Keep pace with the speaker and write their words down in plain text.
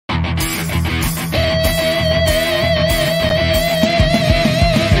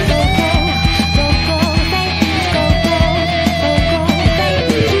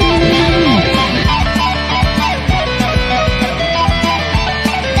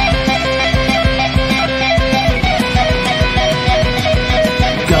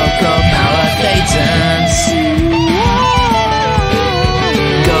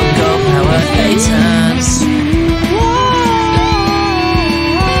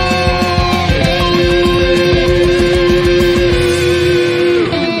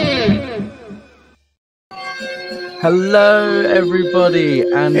Hello, everybody,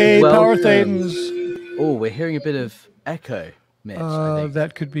 and Hey, Power welcome. Thetans. Oh, we're hearing a bit of echo, Mitch. I think.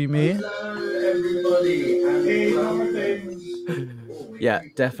 That could be me. Hello, everybody, and hey, Power Thetans. Yeah,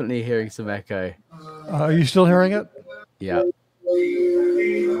 definitely hearing some echo. Are you still hearing it? Yeah.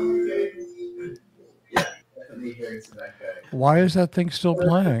 Why is that thing still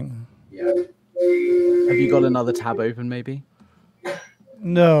playing? Have you got another tab open, maybe?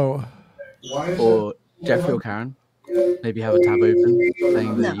 No. Or Jeffrey or Karen? Maybe have a tab open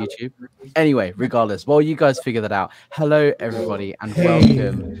playing the YouTube. Anyway, regardless, while you guys figure that out, hello everybody and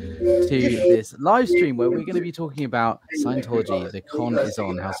welcome to this live stream where we're going to be talking about Scientology. The con is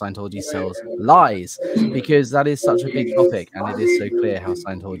on, how Scientology sells lies, because that is such a big topic and it is so clear how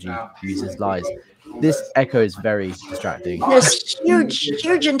Scientology uses lies. This echo is very distracting. There's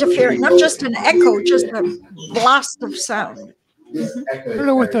huge interference, not just an echo, just a blast of sound. I don't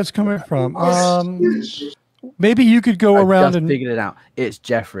know what that's coming from. Maybe you could go around and figured it out. It's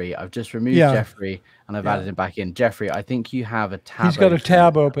Jeffrey. I've just removed Jeffrey and I've added him back in. Jeffrey, I think you have a tab. He's got a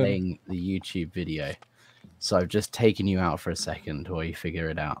tab open playing the YouTube video. So I've just taken you out for a second while you figure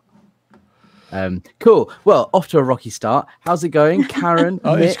it out. Cool. Well, off to a rocky start. How's it going, Karen?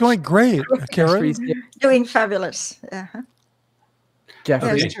 It's going great, Karen. Doing fabulous.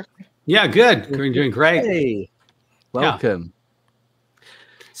 Jeffrey. Yeah, good. Doing great. Hey, welcome.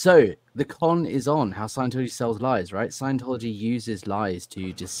 So the con is on, how Scientology sells lies, right? Scientology uses lies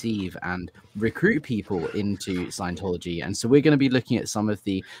to deceive and recruit people into Scientology. And so we're going to be looking at some of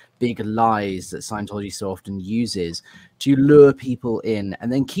the big lies that Scientology so often uses to lure people in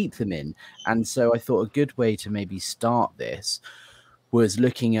and then keep them in. And so I thought a good way to maybe start this was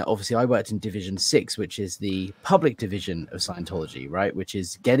looking at, obviously I worked in Division 6, which is the public division of Scientology, right? Which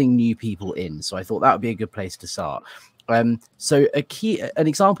is getting new people in. So I thought that would be a good place to start. So an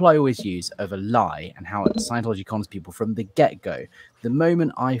example I always use of a lie and how Scientology cons people from the get-go. The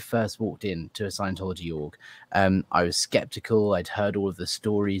moment I first walked into a Scientology org, I was skeptical. I'd heard all of the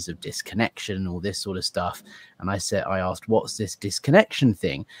stories of disconnection, all this sort of stuff. And I asked, what's this disconnection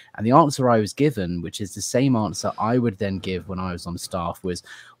thing? And the answer I was given, which is the same answer I would then give when I was on staff, was,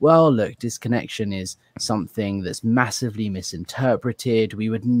 well, look, disconnection is something that's massively misinterpreted. We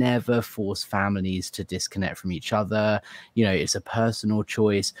would never force families to disconnect from each other. You know, it's a personal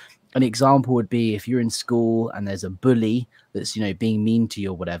choice. An example would be if you're in school and there's a bully that's, you know, being mean to you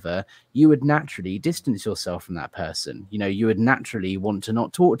or whatever, you would naturally distance yourself from that person. You know, you would naturally want to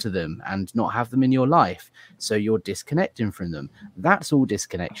not talk to them and not have them in your life. So you're disconnecting from them. That's all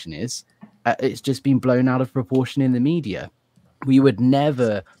disconnection is. It's just been blown out of proportion in the media. We would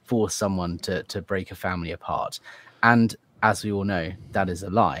never force someone to break a family apart. And as we all know, that is a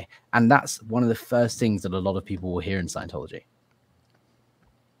lie. And that's one of the first things that a lot of people will hear in Scientology.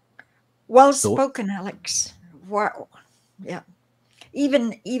 Well spoken, Alex. Wow. Yeah.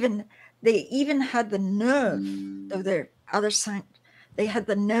 They even had the nerve of their other side. They had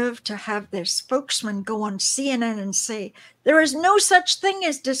the nerve to have their spokesman go on CNN and say, there is no such thing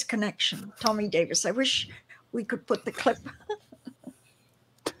as disconnection. Tommy Davis. I wish we could put the clip.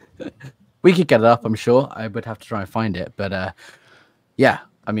 We could get it up, I'm sure. I would have to try and find it. But yeah,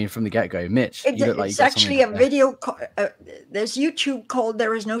 I mean, from the get-go, Mitch, you look like it's actually a video. There's YouTube called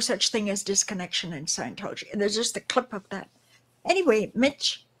 "There Is No Such Thing as Disconnection in Scientology," and there's just a clip of that. Anyway,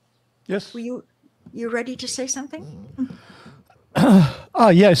 Mitch. Yes. Were you ready to say something?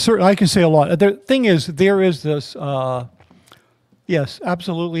 Yeah, certainly. I can say a lot. The thing is, there is this. Yes,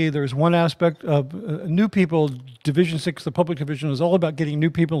 absolutely. There's one aspect of new people. Division 6, the public division, is all about getting new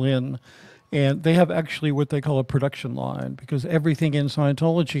people in. And they have actually what they call a production line, because everything in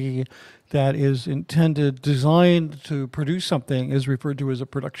Scientology that is designed to produce something is referred to as a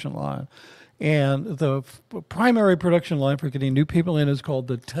production line. And the primary production line for getting new people in is called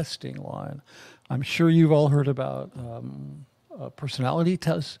the testing line. I'm sure you've all heard about personality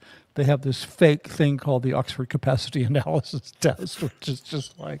tests. They have this fake thing called the Oxford Capacity Analysis Test, which is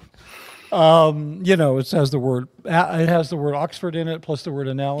just like, you know, it has the word Oxford in it, plus the word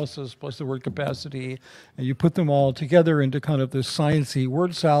analysis, plus the word capacity, and you put them all together into kind of this sciencey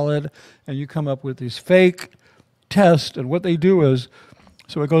word salad, and you come up with this fake test. And what they do is,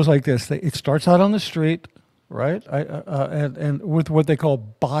 so it goes like this: it starts out on the street, right, and with what they call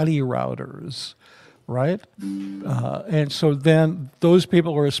body routers. Right? And so then those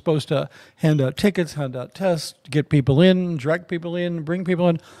people are supposed to hand out tickets, hand out tests, get people in, drag people in, bring people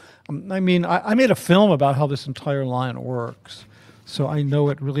in. I mean, I made a film about how this entire line works, so I know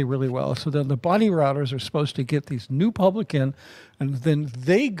it really, really well. So then the body routers are supposed to get these new public in, and then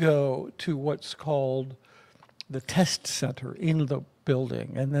they go to what's called the test center in the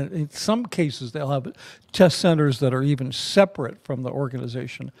building. And then in some cases, they'll have test centers that are even separate from the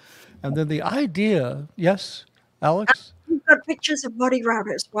organization. And then the idea, yes, Alex? We've got pictures of body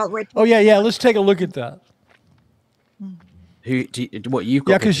routers while we're Oh, yeah, let's take a look at that. Who do you, what you've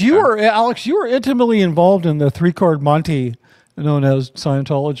got? Yeah, because you were, Alex, you were intimately involved in the three-card Monty known as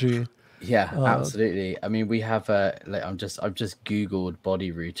Scientology. Yeah, absolutely. I mean, we have I've just Googled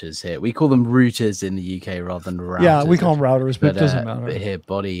body routers here. We call them routers in the UK rather than routers. Yeah, we call them routers, but it doesn't matter. But here,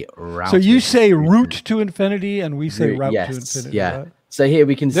 body routers. So you say route to infinity, and we say route to infinity. Yeah. Right? So here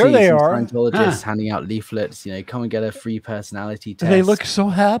we can see some are. Scientologists handing out leaflets. You know, come and get a free personality test. They look so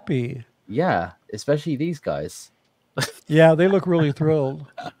happy. Yeah, especially these guys. Yeah, they look really thrilled.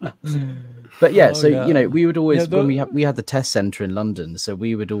 But yeah, you know, we would always when we had the test center in London, so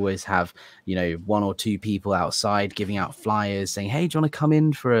we would always have, you know, 1 or 2 people outside giving out flyers saying, "Hey, do you want to come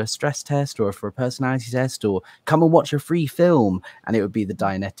in for a stress test or for a personality test, or come and watch a free film?" And it would be the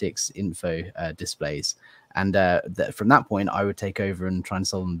Dianetics info displays. And from that point, I would take over and try and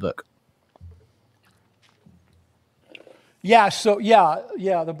sell them the book. Yeah, so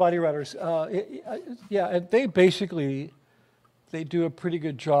the body routers. And they basically do a pretty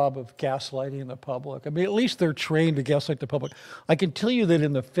good job of gaslighting the public. I mean, at least they're trained to gaslight the public. I can tell you that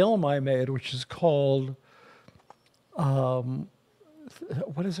in the film I made, which is called, what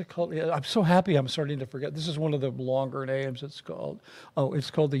is it called? I'm so happy I'm starting to forget. This is one of the longer names. It's called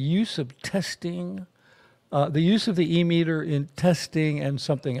the use of testing, the use of the e-meter in testing and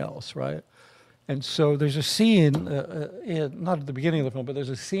something else, right? And so there's a scene, not at the beginning of the film, but there's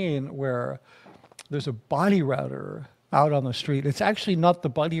a scene where there's a body router out on the street. It's actually not the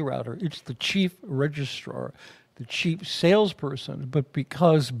body router, it's the chief registrar, the chief salesperson. But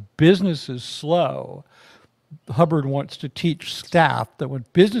because business is slow, Hubbard wants to teach staff that when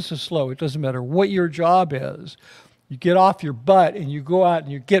business is slow, it doesn't matter what your job is, you get off your butt and you go out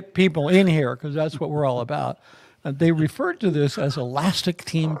and you get people in here, because that's what we're all about. And they referred to this as elastic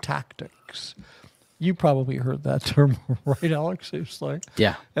team tactics. You probably heard that term, right, Alex? It's like,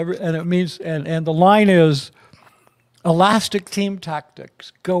 yeah. And it means, and the line is, elastic team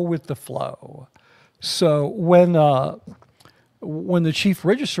tactics, go with the flow. So when the chief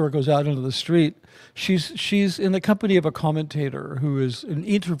registrar goes out into the street, she's in the company of a commentator who is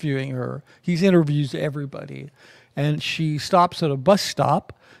interviewing her. He's interviews everybody. And she stops at a bus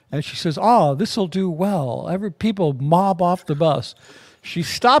stop, and she says, this will do well. People mob off the bus. She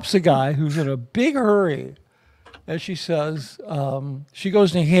stops a guy who's in a big hurry, and she says, she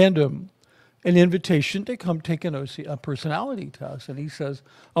goes to hand him an invitation to come take a personality test. And he says,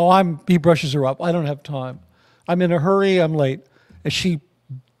 he brushes her up. I don't have time. I'm in a hurry. I'm late. And she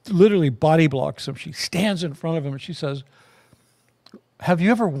literally body blocks him. She stands in front of him and she says, "Have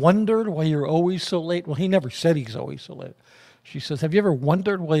you ever wondered why you're always so late?" Well, he never said he's always so late. She says, "Have you ever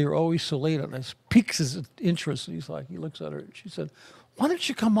wondered why you're always so late?" And this piques his interest. And he looks at her and she said, "Why don't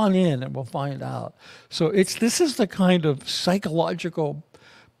you come on in and we'll find out?" So this is the kind of psychological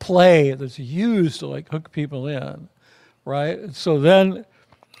play that's used to like hook people in, right? And so then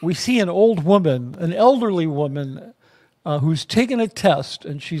we see an old woman, an elderly woman who's taken a test,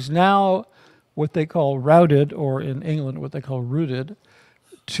 and she's now what they call routed, or in England what they call rooted,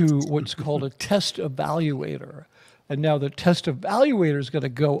 to what's called a test evaluator. And now the test evaluator is going to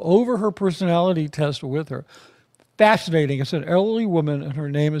go over her personality test with her. Fascinating. It's an elderly woman, and her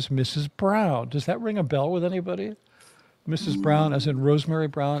name is Mrs. Brown. Does that ring a bell with anybody? Mrs. Brown, as in Rosemary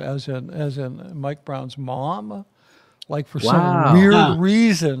Brown, as in Mike Brown's mom. Like for some weird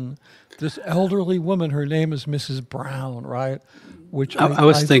reason, this elderly woman, her name is Mrs. Brown, right? Which I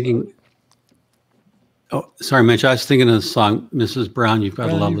was thinking. Oh, sorry, Mitch. I was thinking of the song "Mrs. Brown." You've got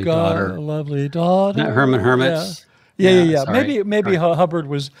a lovely daughter. A lovely daughter. Not Herman Hermits. Yeah. Maybe Hubbard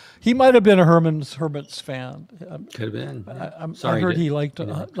was. He might have been a Hermits fan. Could have been. I heard he liked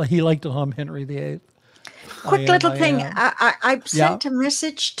to hum Henry VIII. Quick little thing. I sent a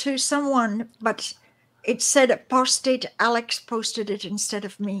message to someone, but it said Alex posted it instead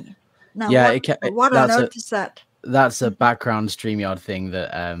of me. Now, what on earth is that? That's a background StreamYard thing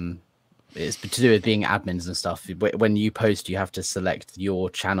that it's to do with being admins and stuff. When you post, you have to select your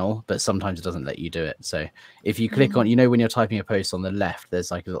channel, but sometimes it doesn't let you do it. So if you click on, when you're typing a post on the left,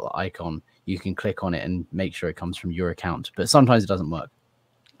 there's like a little icon. You can click on it and make sure it comes from your account, but sometimes it doesn't work.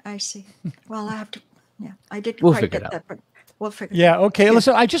 I see. Well, I have to. Yeah, I didn't We'll quite figure get it that, but we'll figure it Yeah, out. okay.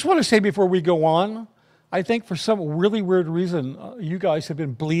 Listen, I just want to say before we go on, I think for some really weird reason, you guys have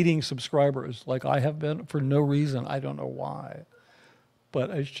been bleeding subscribers like I have been for no reason. I don't know why. But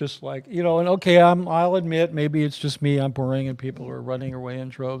it's just like, and okay, I'll admit, maybe it's just me, I'm boring and people are running away in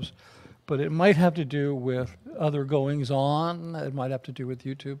droves. but it might have to do with other goings on. It might have to do with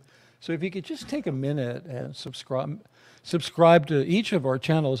YouTube. So if you could just take a minute and subscribe to each of our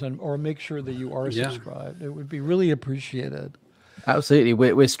channels, or make sure that you are subscribed, it would be really appreciated. Absolutely.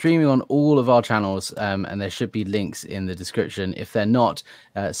 We're streaming on all of our channels, and there should be links in the description. If they're not,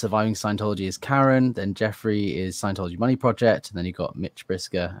 Surviving Scientology is Karen, then Jeffrey is Scientology Money Project, and then you've got Mitch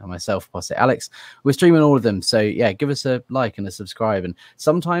Brisker and myself, Apostate Alex. We're streaming all of them. So yeah, give us a like and a subscribe. And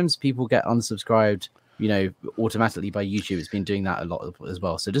sometimes people get unsubscribed, automatically by YouTube. It's been doing that a lot as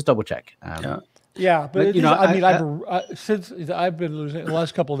well. So just double check. Yeah, but since I've been losing the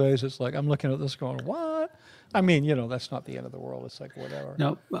last couple of days, it's like I'm looking at this going, what? I mean, that's not the end of the world. It's like whatever.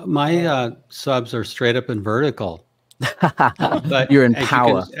 No, my subs are straight up and vertical. But you're in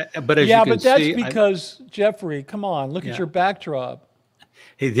power. But that's because Jeffrey, come on, look at your backdrop.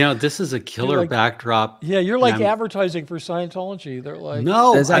 Hey, this is a killer backdrop. Yeah, you're like advertising for Scientology. They're like,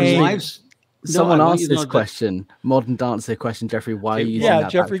 no, someone asked this question, modern dancer question, Jeffrey. Why are you using that? Yeah,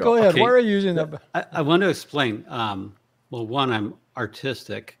 Jeffrey, backdrop? go ahead. Why are you using that? I want to explain. Well, one, I'm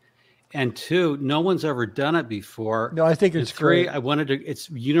artistic. And two, no one's ever done it before. No, I think it's three. Great. It's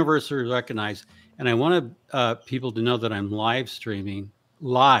universally recognized. And I wanted people to know that I'm podcasting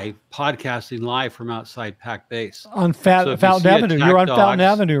live from outside Pac Base. On Fountain Avenue. You're on Fountain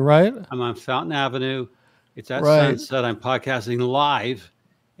Avenue, right? I'm on Fountain Avenue. It's at sunset. I'm podcasting live.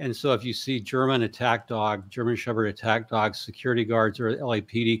 And so if you see German Shepherd attack dog, security guards or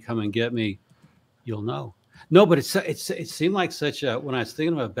LAPD come and get me, you'll know. No, but it seemed like such a, when I was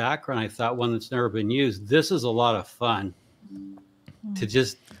thinking of a background, I thought one that's never been used. This is a lot of fun to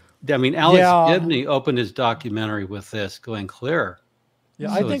just, Alex Gibney opened his documentary with this going clear. Yeah,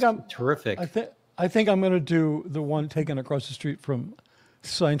 so I think I'm terrific. I think I'm going to do the one taken across the street from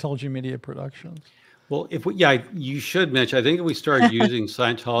Scientology Media Productions. Well, you should, Mitch. I think if we started using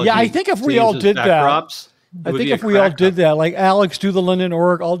Scientology, I think if we all did that, like Alex, do the London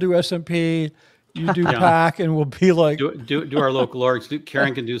org, I'll do SMP. You do PAC, and we'll be like do our local orgs.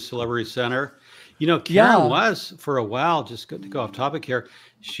 Karen can do Celebrity Center. Karen was for a while. Just to go off topic here,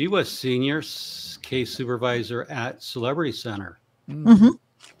 she was senior case supervisor at Celebrity Center. Mm-hmm.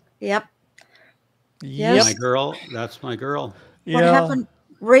 Yep. My girl. That's my girl. What happened?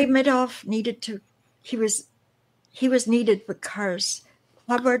 Ray Midoff needed to. He was needed because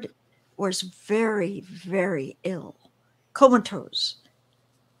Hubbard was very, very ill, comatose.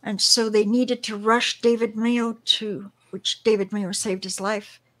 And so they needed to rush David Mayo which David Mayo saved his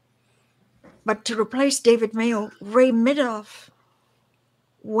life. But to replace David Mayo, Ray Midoff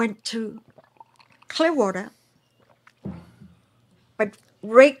went to Clearwater. But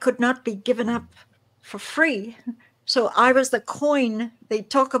Ray could not be given up for free. So I was the coin. They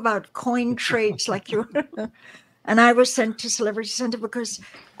talk about coin trades like you. And I was sent to Celebrity Center because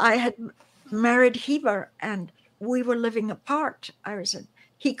I had married Heber and we were living apart.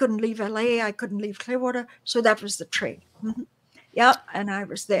 He couldn't leave LA, I couldn't leave Clearwater, so that was the trade. Mm-hmm. Yeah, and I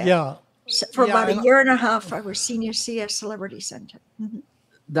was there. Yeah. So for about a year and a half, I was senior CS Celebrity Center. Mm-hmm.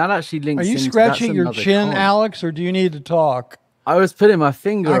 That actually links. Are you scratching your chin, Alex, or do you need to talk? I was putting my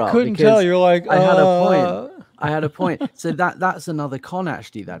finger up. I couldn't tell. You're like, I had a point. I had a point. So that's another con,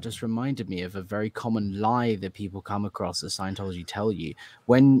 actually, that just reminded me of a very common lie that people come across that Scientology tell you.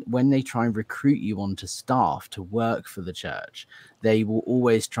 When they try and recruit you onto staff to work for the church, they will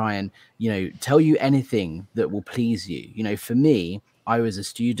always try and, tell you anything that will please you. For me, I was a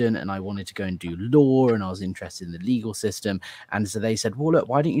student and I wanted to go and do law and I was interested in the legal system. And so they said, well, look,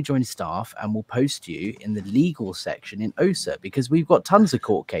 why don't you join staff and we'll post you in the legal section in OSA because we've got tons of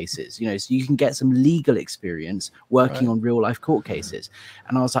court cases, so you can get some legal experience working on real life court cases.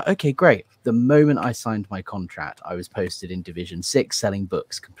 And I was like, okay, great. The moment I signed my contract, I was posted in Division 6 selling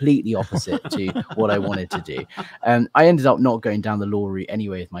books, completely opposite to what I wanted to do. I ended up not going down the law route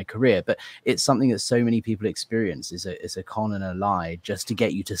anyway with my career, but it's something that so many people experience is a con and a lie just to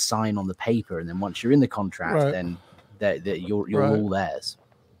get you to sign on the paper. And then once you're in the contract, then you're all theirs.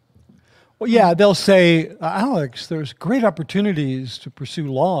 Well, yeah, they'll say, Alex, there's great opportunities to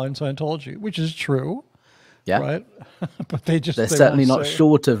pursue law in Scientology, which is true. Yeah. Right. But they're certainly not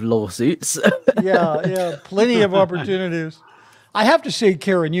short of lawsuits. Yeah. Plenty of opportunities. I have to say,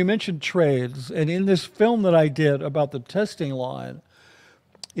 Karen, you mentioned trades. And in this film that I did about the testing line,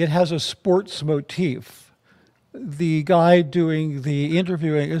 it has a sports motif. The guy doing the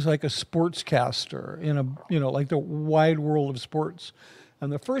interviewing is like a sportscaster in like the wide world of sports.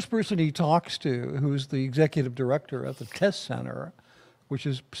 And the first person he talks to, who's the executive director at the test center, which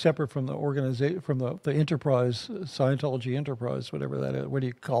is separate from the organization, from the enterprise, Scientology enterprise, whatever that is. What do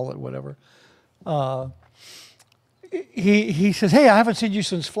you call it? Whatever. he says, "Hey, I haven't seen you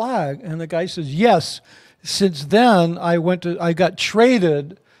since Flag," and the guy says, "Yes, since then I got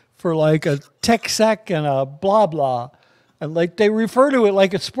traded for like a tech sec and a blah blah," and like they refer to it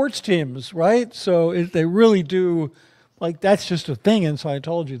like it's sports teams, right? So they really do, like that's just a thing in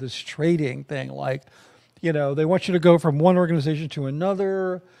Scientology, this trading thing, like. They want you to go from one organization to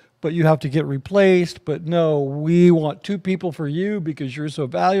another, but you have to get replaced. But no, we want 2 people for you because you're so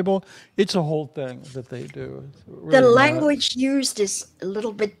valuable. It's a whole thing that they do. Really the nuts. language used is a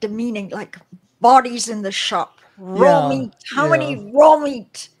little bit demeaning, like bodies in the shop, raw meat. How many raw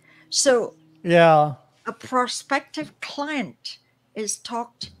meat? So a prospective client is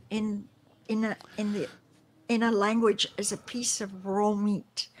talked in a language as a piece of raw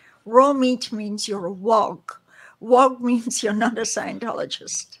meat. Raw meat means you're a wog. Wog means you're not a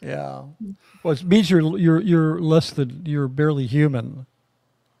Scientologist. Yeah. Well, it means you're less than, you're barely human.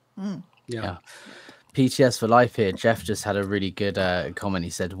 Yeah. PTS for life here. Jeff just had a really good comment. He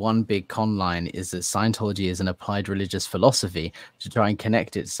said, one big con line is that Scientology is an applied religious philosophy to try and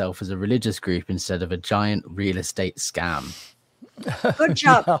connect itself as a religious group instead of a giant real estate scam. Good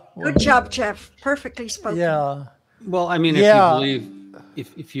job. Good job, Jeff. Perfectly spoken. Yeah. Well, I mean,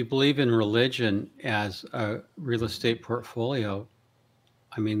 if you believe in religion as a real estate portfolio,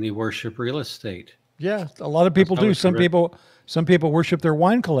 I mean, they worship real estate. Yeah, a lot of people do. Some people worship their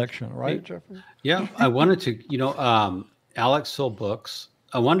wine collection, right, Jeffrey? Yeah, I wanted to, Alex sold books.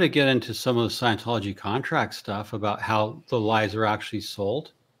 I wanted to get into some of the Scientology contract stuff about how the lies are actually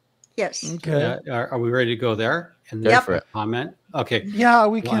sold. Yes. Okay. Are we ready to go there? And Go for it. Comment. Okay. Yeah,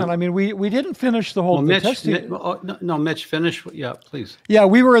 we can. I mean, we didn't finish the whole testing. Mitch, finish. Yeah, please. Yeah,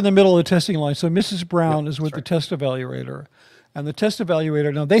 we were in the middle of the testing line. So Mrs. Brown is with the test evaluator, and the test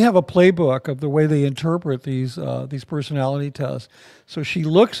evaluator, now they have a playbook of the way they interpret these personality tests. So she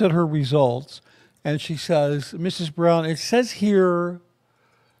looks at her results, and she says, "Mrs. Brown, it says here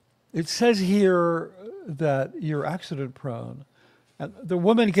that you're accident prone." And the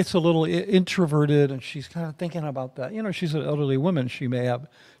woman gets a little introverted, and she's kind of thinking about that. She's an elderly woman. She may have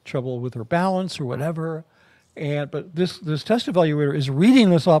trouble with her balance or whatever. But this test evaluator is reading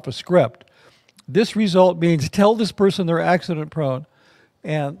this off a script. This result means tell this person they're accident prone.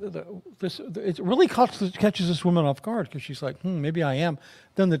 And it really catches this woman off guard because she's like, maybe I am.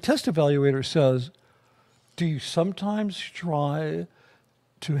 Then the test evaluator says, do you sometimes try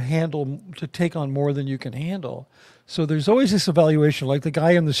to take on more than you can handle? So there's always this evaluation, like the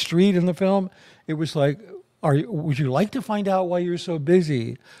guy in the street in the film. It was like, would you like to find out why you're so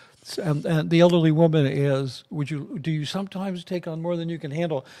busy? And the elderly woman is, do you sometimes take on more than you can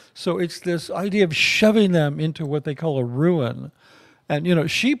handle? So it's this idea of shoving them into what they call a ruin.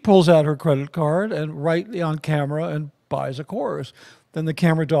 And, she pulls out her credit card and right on camera and buys a course. Then the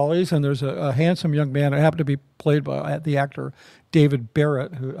camera dollies, and there's a handsome young man. It happened to be played by the actor David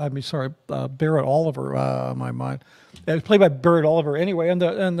Barrett, Barrett Oliver, in my mind. It was played by Barrett Oliver anyway. And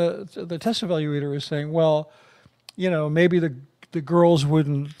the test evaluator is saying, well, maybe the girls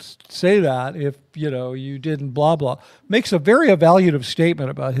wouldn't say that if, you didn't blah, blah. Makes a very evaluative statement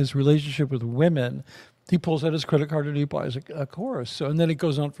about his relationship with women. He pulls out his credit card and he buys a course. So, and then it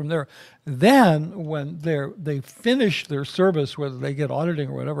goes on from there. Then when they finish their service, whether they get auditing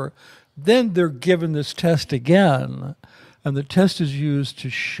or whatever, then they're given this test again. And the test is used to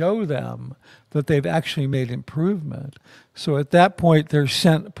show them that they've actually made improvement. So at that point, they're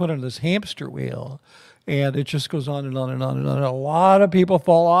put on this hamster wheel. And it just goes on and on and on and on. A lot of people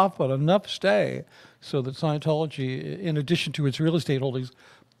fall off, but enough stay. So that Scientology, in addition to its real estate holdings,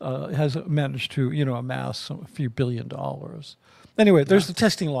 has managed to, amass a few $1 billion. Anyway, there's the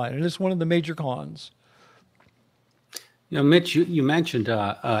testing line, and it's one of the major cons. Mitch, you mentioned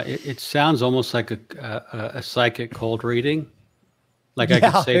it sounds almost like a psychic cold reading. Like I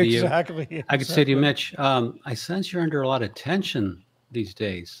could say to you, I could say to you, Mitch, I sense you're under a lot of tension these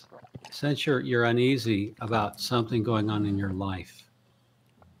days. I sense you're uneasy about something going on in your life.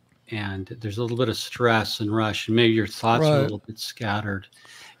 And there's a little bit of stress and rush, and maybe your thoughts are a little bit scattered.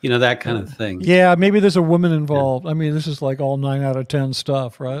 That kind of thing. Yeah, maybe there's a woman involved. I mean, this is like all 9 out of 10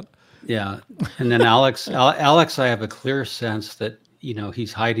 stuff, right? Yeah. And then Alex, I have a clear sense that,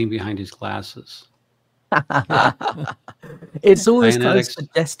 he's hiding behind his glasses. It's always kind of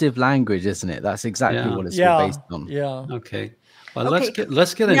suggestive language, isn't it? That's exactly what it's based on. Yeah. Okay. Well, let's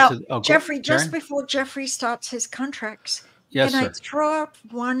get into Jeffrey, just before Jeffrey starts his contracts, yes, can I throw out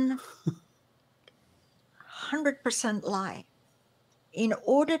 100% lie? In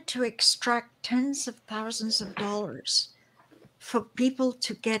order to extract tens of thousands of dollars for people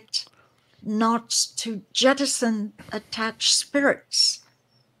to get knots to jettison attached spirits,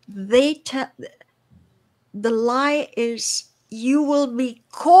 The lie is you will be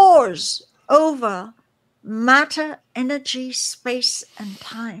cores over matter, energy, space, and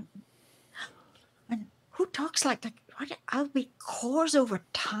time. And who talks like that? What? I'll be cores over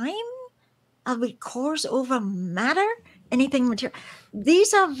time? I'll be cores over matter? Anything material?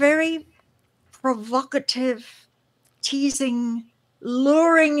 These are very provocative, teasing,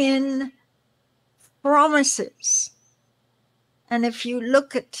 luring in promises. And if you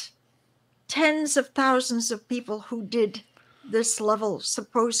look at tens of thousands of people who did this level,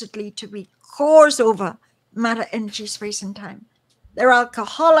 supposedly to be cores over matter, energy, space, and time, they're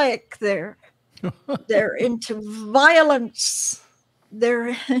alcoholic, they're into violence,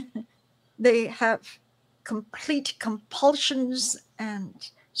 they have complete compulsions and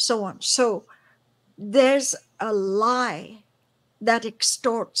so on. So there's a lie that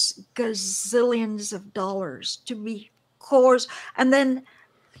extorts gazillions of dollars to be cores, and then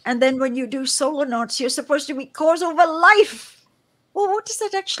when you do solar knots, you're supposed to be cores over life. Well, what does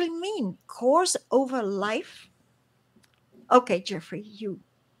that actually mean? Cores over life? Okay, Jeffrey, you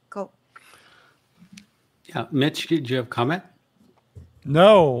go. Yeah, Mitch, did you have a comment?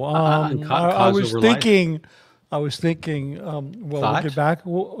 No, I was thinking. Well, we'll get back.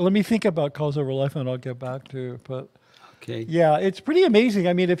 Well, let me think about cause over life, and I'll get back to it. But okay, yeah, it's pretty amazing.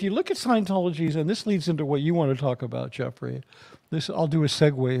 I mean, if you look at Scientology's, and this leads into what you want to talk about, Jeffrey. I'll do a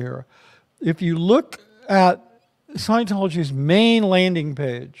segue here. If you look at Scientology's main landing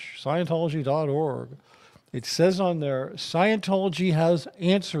page, Scientology.org, it says on there, Scientology has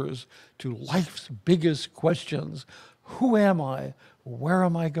answers to life's biggest questions. Who am I? Where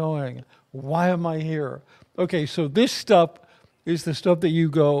am I going? Why am I here? Okay, so this stuff is the stuff that you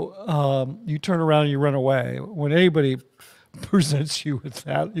go, you turn around and you run away. When anybody presents you with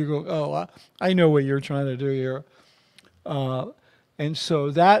that, you go, oh, I know what you're trying to do here. And so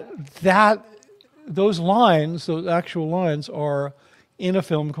those lines, those actual lines, are in a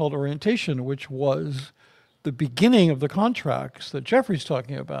film called Orientation, which was the beginning of the contracts that Jeffrey's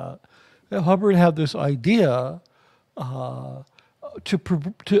talking about. Hubbard had this idea to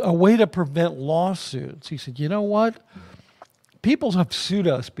a way to prevent lawsuits. He said, you know what? People have sued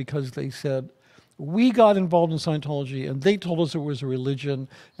us because they said, we got involved in Scientology and they told us it was a religion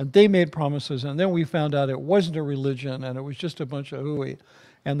and they made promises and then we found out it wasn't a religion and it was just a bunch of hooey.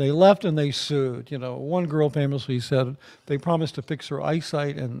 And they left and they sued. You know, one girl famously said they promised to fix her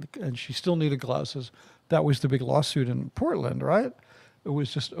eyesight and she still needed glasses. That was the big lawsuit in Portland, right? It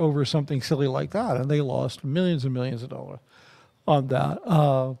was just over something silly like that. And they lost millions and millions of dollars on that.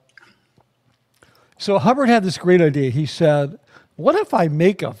 So Hubbard had this great idea. He said, what if I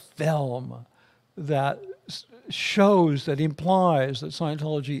make a film that shows, that implies that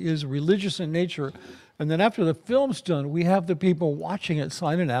Scientology is religious in nature, and then after the film's done, we have the people watching it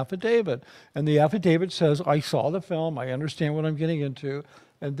sign an affidavit, and the affidavit says, I saw the film, I understand what I'm getting into,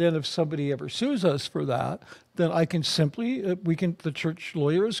 and then if somebody ever sues us for that, then I can simply, the church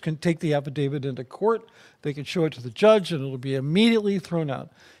lawyers can take the affidavit into court, they can show it to the judge, and it'll be immediately thrown out.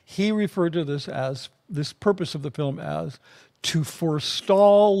 He referred to this purpose of the film as to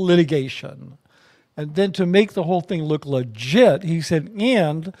forestall litigation. And then to make the whole thing look legit, he said,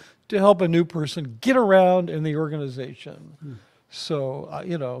 and to help a new person get around in the organization. So,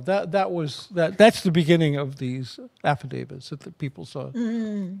 you know, that's the beginning of these affidavits that the people saw.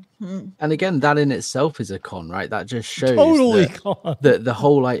 And again, that in itself is a con, right? That just shows totally that the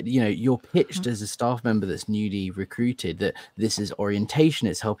whole, like, you know, you're pitched as a staff member that's newly recruited, that this is orientation,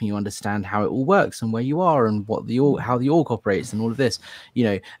 it's helping you understand how it all works and where you are and what how the org operates and all of this, you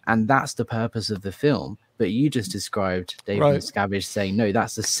know, and that's the purpose of the film. But you just described David Miscavige saying, no,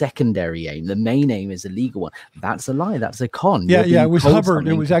 that's the secondary aim. The main aim is a legal one. That's a lie. That's a con. Yeah, it was Hubbard.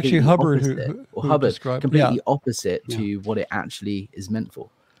 It was actually Hubbard who Hubbard described completely opposite to what it actually is meant for.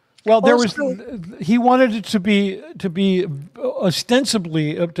 Well, he wanted it to be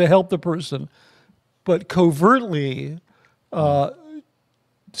ostensibly to help the person, but covertly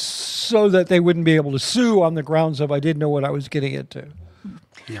so that they wouldn't be able to sue on the grounds of I didn't know what I was getting into.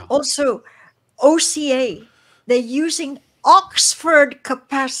 Yeah. Also, OCA, they're using Oxford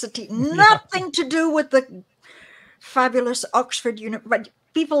capacity, nothing to do with the fabulous Oxford unit, but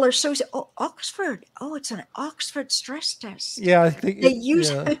people are so, Oxford, it's an Oxford stress test. Yeah, I think they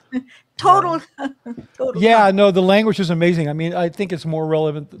use total. Yeah, no, the language is amazing. I mean, I think it's more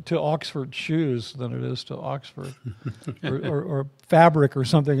relevant to Oxford shoes than it is to Oxford or fabric or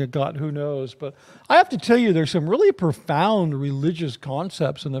something that got who knows. But I have to tell you, there's some really profound religious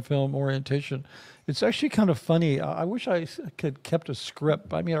concepts in the film Orientation. It's actually kind of funny. I wish I could kept a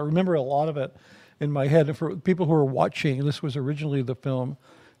script. I mean, I remember a lot of it in my head. For people who are watching, this was originally the film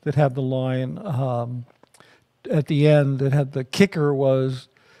that had the line, at the end that had the kicker was,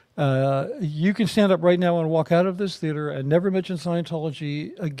 you can stand up right now and walk out of this theater and never mention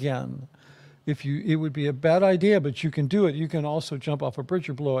Scientology again. It would be a bad idea, but you can do it. You can also jump off a bridge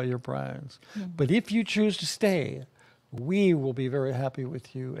or blow out your brains. But if you choose to stay, we will be very happy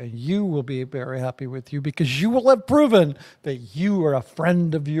with you, and you will be very happy with you because you will have proven that you are a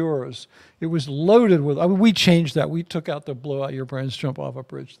friend of yours. It was loaded with, I mean, we changed that. We took out the blow out your brains, jump off a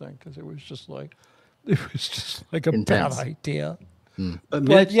bridge thing because it was just like a Intense. bad idea. But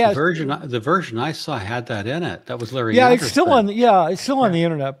Mitch, yeah. the version I saw had that in it. That was Larry. Yeah, Anderson. it's still on the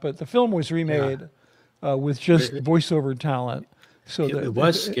internet, but the film was remade with just voiceover talent. So It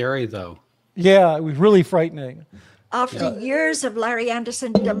was scary though. Yeah, it was really frightening. After years of Larry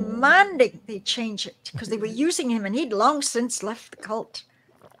Anderson demanding they change it because they were using him and he'd long since left the cult.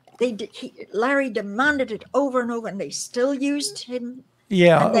 Larry demanded it over and over and they still used him.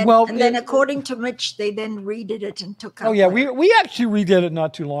 Yeah, and then according to Mitch, they then redid it and took out. Oh yeah, Larry. we actually redid it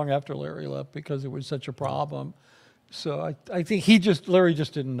not too long after Larry left because it was such a problem. So I think Larry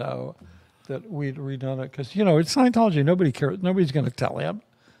just didn't know that we'd redone it because it's Scientology. Nobody cares. Nobody's going to tell him.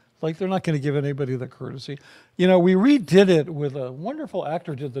 Like they're not going to give anybody the courtesy. We redid it with a wonderful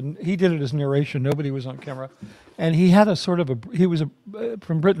actor. He did it as narration. Nobody was on camera, and he had he was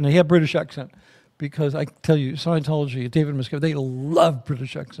from Britain. He had a British accent. Because I tell you, Scientology, David Miscavige, they love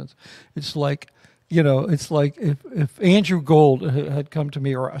British accents. It's like, if Andrew Gold had come to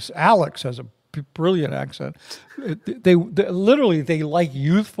me, or Alex has a brilliant accent, they literally like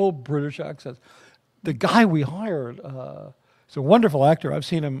youthful British accents. The guy we hired is a wonderful actor. I've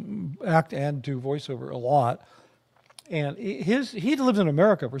seen him act and do voiceover a lot. And he'd lived in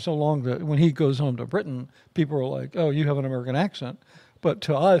America for so long that when he goes home to Britain, people are like, "Oh, you have an American accent." But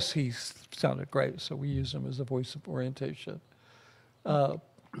to us, he sounded great, so we use him as a voice of orientation. But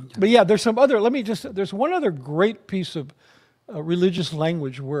yeah, there's one other great piece of religious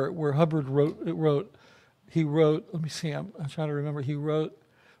language where Hubbard wrote, let me see, I'm trying to remember, he wrote,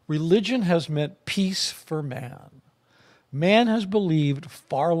 "Religion has meant peace for man. Man has believed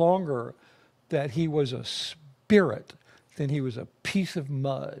far longer that he was a spirit than he was a piece of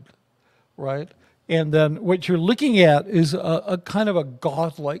mud," right? And then what you're looking at is a kind of a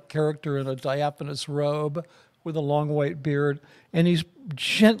godlike character in a diaphanous robe with a long white beard, and he's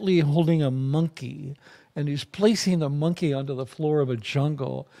gently holding a monkey, and he's placing the monkey onto the floor of a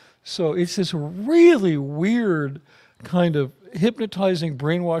jungle. So it's this really weird kind of hypnotizing,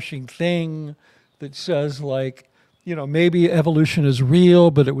 brainwashing thing that says like, maybe evolution is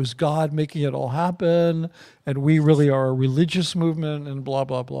real, but it was God making it all happen, and we really are a religious movement, and blah,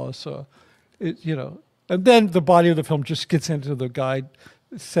 blah, blah. So and then the body of the film just gets into the guide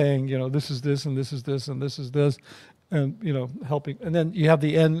saying, this is this, and this is this, and this is this, and, helping. And then you have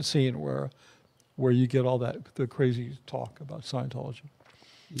the end scene where you get all the crazy talk about Scientology.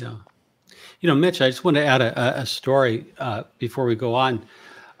 Yeah. Mitch, I just want to add a story before we go on.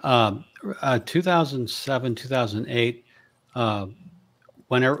 2007, 2008,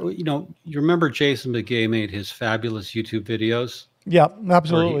 whenever, you remember Jason Begay made his fabulous YouTube videos? Yeah,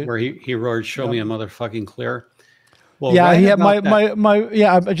 absolutely. Where he roared, "Show me a motherfucking clear." Well, yeah, right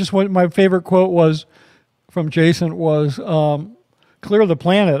my favorite quote was from Jason was, "Clear the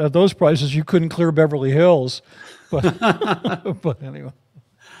planet at those prices. You couldn't clear Beverly Hills," but anyway.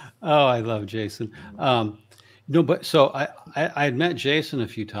 Oh, I love Jason. But so I had met Jason a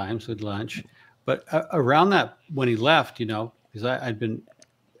few times at lunch, but around that when he left, because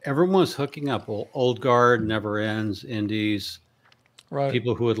everyone was hooking up, Old Guard, Never Ends, Indies. Right.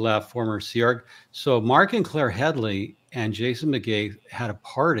 People who had left, former Sea Org. So Mark and Claire Headley and Jason Begay had a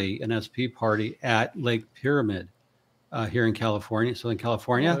party, an SP party at Lake Pyramid here in California, Southern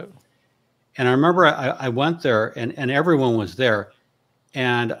California. Right. And I remember I went there and everyone was there.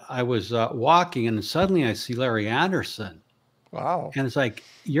 And I was walking and suddenly I see Larry Anderson. Wow. And it's like,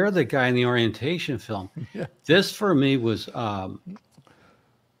 you're the guy in the orientation film. Yeah. This for me was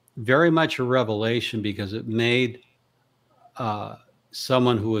very much a revelation because it made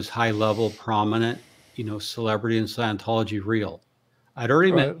someone who was high level, prominent, celebrity in Scientology real. I'd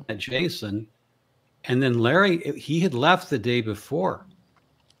already met Jason, and then Larry, he had left the day before.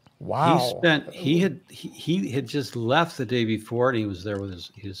 Wow. He had just left the day before, and he was there with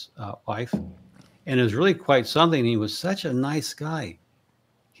his wife, and it was really quite something. He was such a nice guy.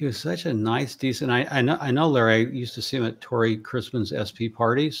 He was such a nice, decent. I know Larry. I used to see him at Tori Crispin's SP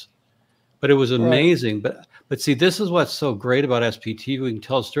parties, but it was amazing. Right. But see, this is what's so great about SPT. We can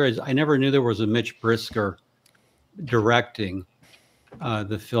tell stories. I never knew there was a Mitch Brisker directing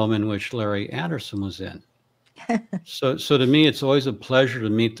the film in which Larry Anderson was in. So to me, it's always a pleasure to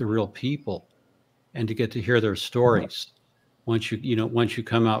meet the real people. and to get to hear their stories once you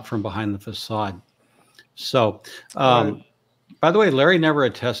come out from behind the facade. So, by the way, Larry never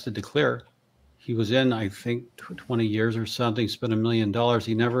attested to clear. He was in, I think, 20 years or something, spent $1 million.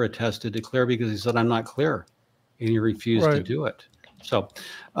 He never attested to clear because he said, I'm not clear. And he refused to do it. So,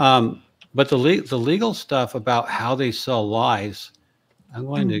 but the legal stuff about how they sell lies, I'm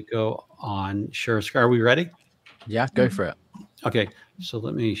going to go on share screen. Are we ready? Yeah, go for it. Okay, so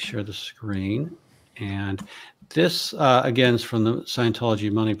let me share the screen. And this, again, is from the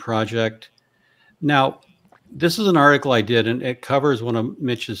Scientology Money Project. Now, this is an article I did, and it covers one of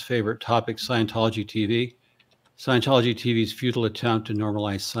Mitch's favorite topics, Scientology TV. Scientology TV's futile attempt to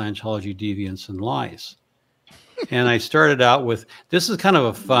normalize Scientology deviance and lies. And I started out with, this is kind of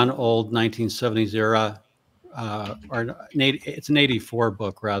a fun old 1970s era, it's an 84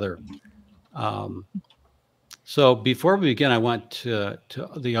 book, rather. So before we begin, I want to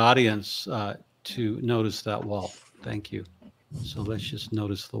the audience to notice that wall. Thank you. So let's just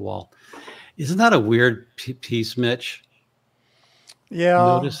notice the wall. Isn't that a weird piece, Mitch? Yeah.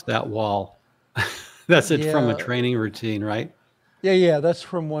 Notice that wall. That's it from a training routine, right? Yeah. That's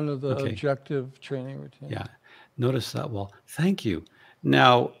from one of the objective training routines. Yeah. Notice that wall. Thank you.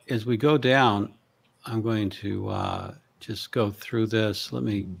 Now, as we go down, I'm going to just go through this. Let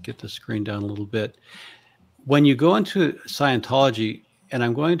me get the screen down a little bit. When you go into Scientology, and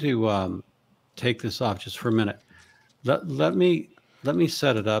I'm going to take this off just for a minute. Let me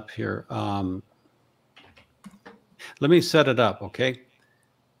set it up here. Let me set it up, okay?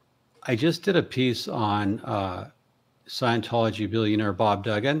 I just did a piece on Scientology billionaire Bob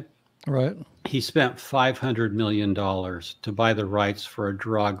Duggan. Right. He spent $500 million to buy the rights for a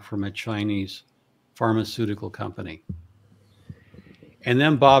drug from a Chinese pharmaceutical company. And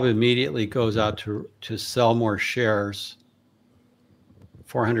then Bob immediately goes out to sell more shares,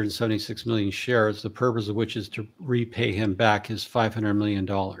 476 million shares, the purpose of which is to repay him back his $500 million.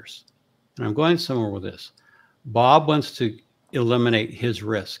 And I'm going somewhere with this. Bob wants to eliminate his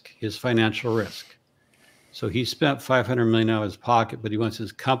risk, his financial risk. So he spent $500 million out of his pocket, but he wants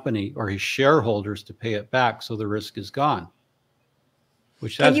his company or his shareholders to pay it back so the risk is gone.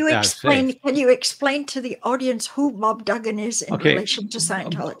 Which that's bad faith. Can you explain to the audience who Bob Duggan is in relation to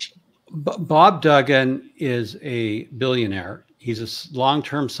Scientology? Bob Duggan is a billionaire. He's a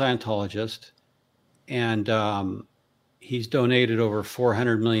long-term Scientologist, and he's donated over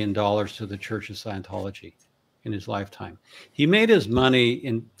 $400 million to the Church of Scientology in his lifetime. He made his money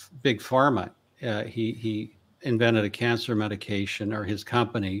in big pharma. He invented a cancer medication, or his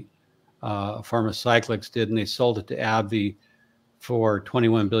company, Pharmacyclics did, and they sold it to AbbVie for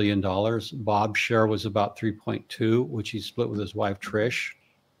 $21 billion. Bob's share was about 3.2, which he split with his wife, Trish.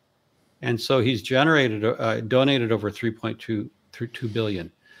 And so he's donated over 3.2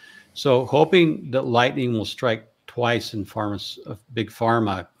 billion. So hoping that lightning will strike twice in big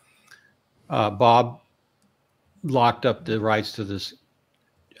pharma, Bob locked up the rights to this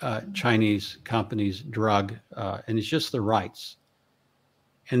Chinese company's drug, and it's just the rights.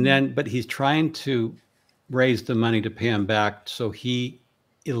 And then, but he's trying to raise the money to pay him back, so he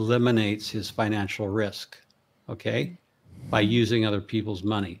eliminates his financial risk, okay, by using other people's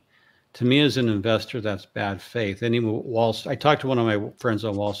money. To me, as an investor, that's bad faith. I talked to one of my friends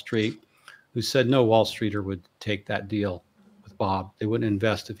on Wall Street who said no Wall Streeter would take that deal with Bob. They wouldn't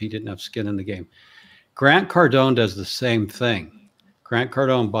invest if he didn't have skin in the game. Grant Cardone does the same thing. Grant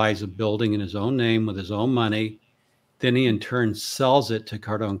Cardone buys a building in his own name with his own money. Then he in turn sells it to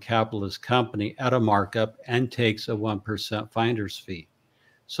Cardone Capitalist Company at a markup and takes a 1% finder's fee.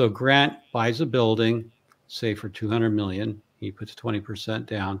 So Grant buys a building, say for $200 million. He puts 20%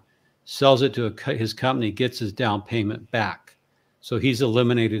 down, sells it to his company, gets his down payment back. So he's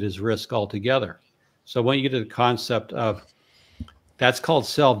eliminated his risk altogether. So when you get to the concept of, that's called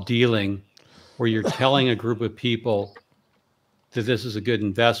self-dealing, where you're telling a group of people that this is a good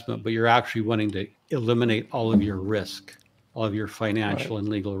investment, but you're actually wanting to eliminate all of your risk, all of your financial and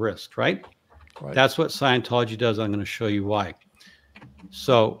legal risk, right? That's what Scientology does. I'm going to show you why.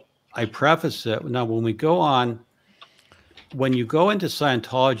 So I preface it. Now, when you go into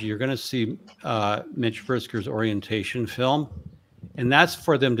Scientology, you're going to see Mitch Brisker's orientation film, and that's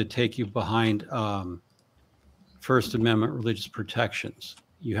for them to take you behind First Amendment religious protections.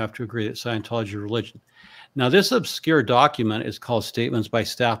 You have to agree that Scientology is religion. Now, this obscure document is called Statements by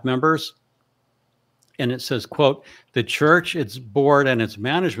Staff Members. And it says, quote, the church, its board, and its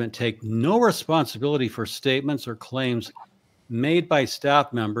management take no responsibility for statements or claims made by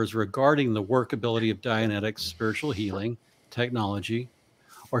staff members regarding the workability of Dianetics, spiritual healing, technology,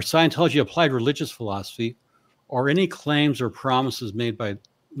 or Scientology applied religious philosophy, or any claims or promises made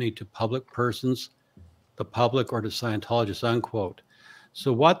to public persons, the public or to Scientologists, unquote.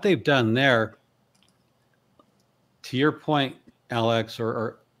 So what they've done there, to your point, Alex,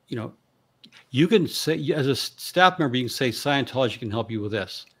 or you know, you can say, as a staff member, you can say Scientology can help you with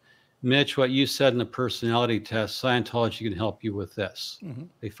this. Mitch, what you said in the personality test, Scientology can help you with this. Mm-hmm.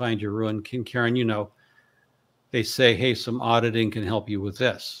 They find your ruin. Karen, you know, they say, hey, some auditing can help you with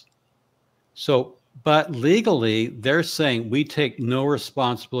this. So, but legally, they're saying we take no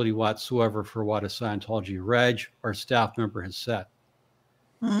responsibility whatsoever for what a Scientology reg or staff member has said.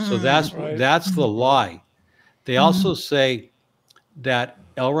 So that's Right. that's the lie. They also say that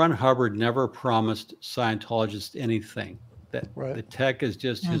L. Ron Hubbard never promised Scientologists anything, that the tech is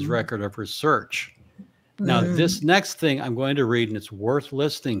just his record of research. Now, this next thing I'm going to read, and it's worth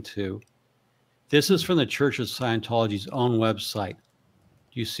listening to, this is from the Church of Scientology's own website.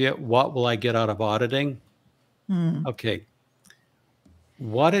 Do you see it? What will I get out of auditing? Okay.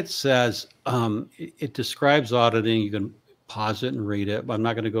 What it says, it describes auditing. You can pause it and read it, but I'm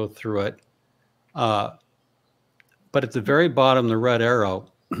not going to go through it. But at the very bottom, the red arrow,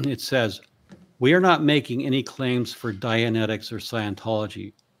 it says, we are not making any claims for Dianetics or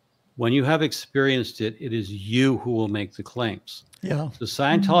Scientology. When you have experienced it, it is you who will make the claims. Yeah. So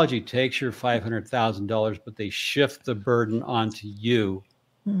Scientology takes your $500,000, but they shift the burden onto you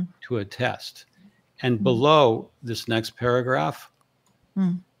to attest. And below this next paragraph,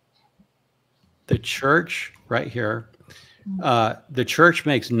 the church, right here, the church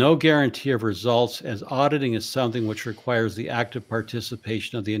makes no guarantee of results, as auditing is something which requires the active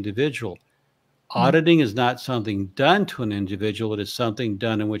participation of the individual. Auditing is not something done to an individual. It is something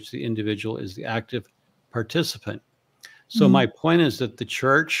done in which the individual is the active participant. So my point is that the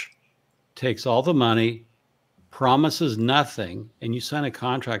church takes all the money, promises nothing, and you sign a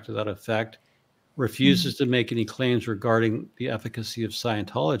contract to that effect, refuses to make any claims regarding the efficacy of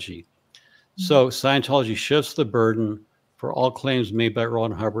Scientology. So Scientology shifts the burden for all claims made by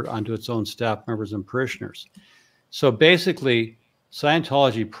Ron Hubbard onto its own staff members and parishioners. So basically,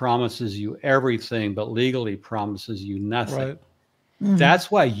 Scientology promises you everything, but legally promises you nothing. Right.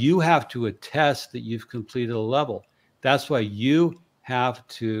 That's why you have to attest that you've completed a level. That's why you have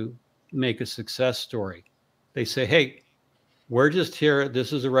to make a success story. They say, hey, we're just here.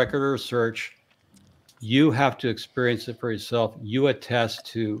 This is a record of research. You have to experience it for yourself. You attest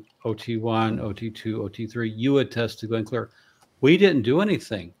to OT1, OT2, OT3. You attest to going clear. We didn't do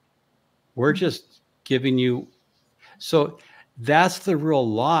anything. We're just giving you. So that's the real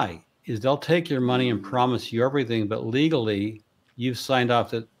lie, is they'll take your money and promise you everything, but legally you've signed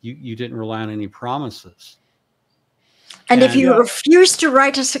off that you didn't rely on any promises. And if you refuse to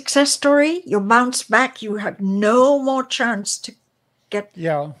write a success story, you bounce back. You have no more chance to get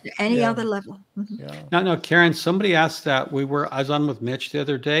any other level. No, Karen, somebody asked that. I was on with Mitch the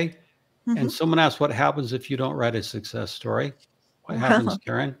other day, and someone asked what happens if you don't write a success story. What happens,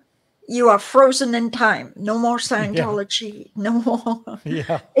 Karen? You are frozen in time. No more Scientology. No more.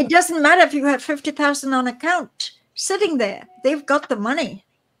 It doesn't matter if you have 50,000 on account sitting there. They've got the money,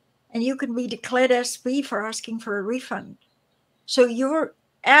 and you can be declared SP for asking for a refund. So you're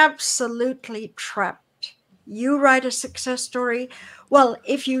absolutely trapped. You write a success story. Well,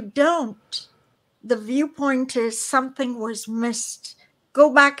 if you don't, the viewpoint is something was missed.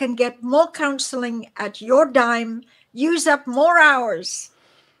 Go back and get more counseling at your dime, use up more hours,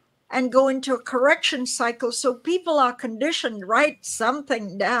 and go into a correction cycle. So people are conditioned, write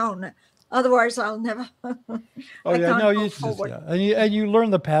something down. Otherwise, I'll never. And you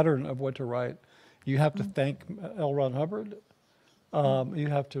learn the pattern of what to write. You have to thank L. Ron Hubbard. You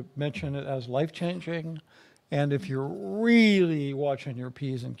have to mention it as life-changing. And if you're really watching your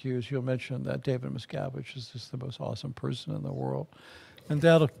P's and Q's, you'll mention that David Miscavige is just the most awesome person in the world. And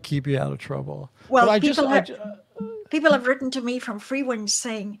that'll keep you out of trouble. Well, people have written to me from Freewind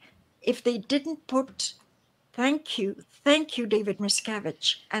saying, if they didn't put thank you, David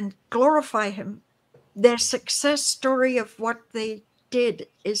Miscavige, and glorify him, their success story of what they did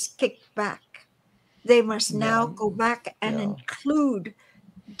is kicked back. They must now go back and include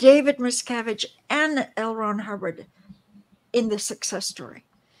David Miscavige and L. Ron Hubbard in the success story.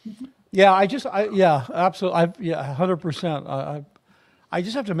 Absolutely. 100%. I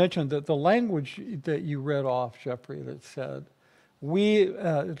just have to mention that the language that you read off, Jeffrey, that said, we,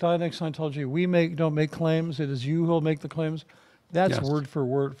 Dianetics Scientology, we don't make claims. It is you who will make the claims. That's word for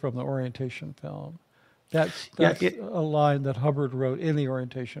word from the orientation film. That's a line that Hubbard wrote in the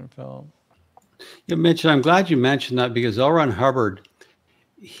orientation film. Yeah, Mitch, I'm glad you mentioned that, because L. Ron Hubbard,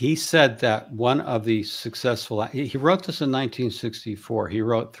 he said that one of the successful, he wrote this in 1964. He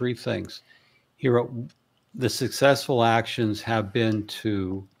wrote three things. He wrote, the successful actions have been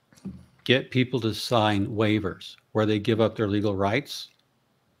to get people to sign waivers where they give up their legal rights.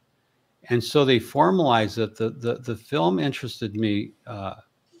 And so they formalize it. The film interested me.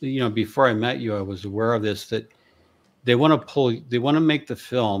 Before I met you, I was aware of this, that they want to make the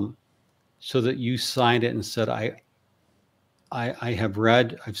film so that you signed it and said, I've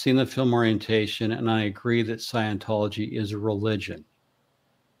seen the film Orientation, and I agree that Scientology is a religion.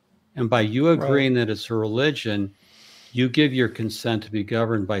 And by you agreeing that it's a religion, you give your consent to be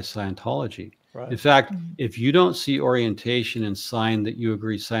governed by Scientology. Right. In fact, if you don't see Orientation and sign that you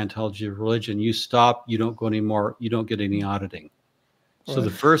agree Scientology is a religion, you stop, you don't go anymore, you don't get any auditing. So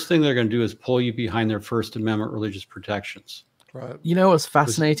the first thing they're going to do is pull you behind their First Amendment religious protections. Right. You know what's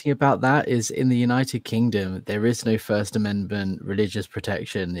fascinating about that is in the United Kingdom, there is no First Amendment religious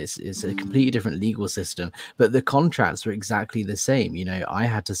protection. It's a completely different legal system, but the contracts are exactly the same. You know, I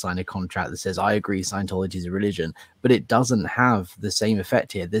had to sign a contract that says I agree Scientology is a religion, but it doesn't have the same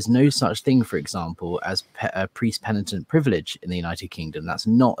effect here. There's no such thing, for example, as a priest penitent privilege in the United Kingdom. That's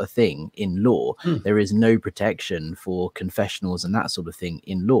not a thing in law. There is no protection for confessionals and that sort of thing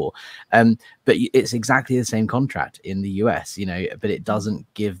in law. But it's exactly the same contract in the US, you know, but it doesn't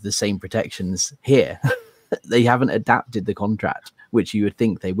give the same protections here. They haven't adapted the contract, which you would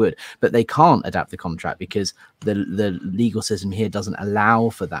think they would, but they can't adapt the contract because the legal system here doesn't allow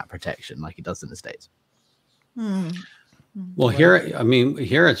for that protection like it does in the States. Well, here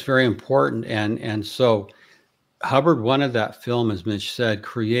it's very important. And so Hubbard wanted that film, as Mitch said,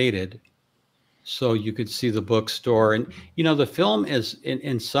 created so you could see the bookstore. And, you know, the film is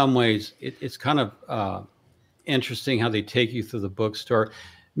in some ways, it's kind of interesting how they take you through the bookstore.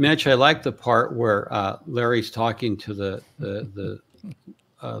 Mitch, I like the part where Larry's talking to the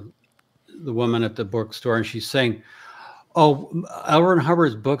woman at the bookstore, and she's saying, "Oh, L. Ron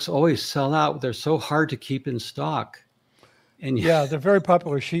Hubbard's books always sell out. They're so hard to keep in stock." And yeah, they're very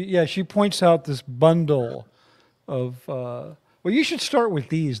popular. She points out this bundle of well, you should start with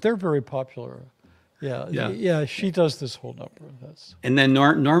these. They're very popular. Yeah. She does this whole number. And then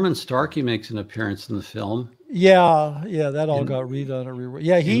Norman Starkey makes an appearance in the film. Yeah, that all got redone or rewritten.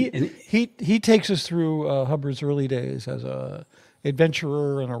 Yeah, he takes us through Hubbard's early days as a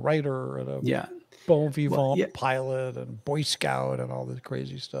adventurer and a writer and a bon vivant pilot and Boy Scout and all this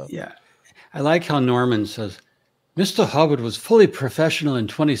crazy stuff. Yeah, I like how Norman says, "Mr. Hubbard was fully professional in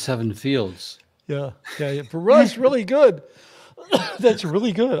 27 fields." Yeah. For us, really good. That's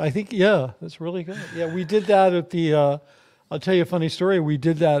really good. I think, that's really good. Yeah, we did that at the, I'll tell you a funny story. We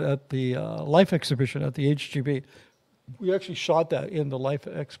did that at the Life exhibition at the HGB. We actually shot that in the Life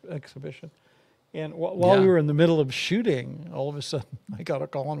exhibition. And while we were in the middle of shooting, all of a sudden, I got a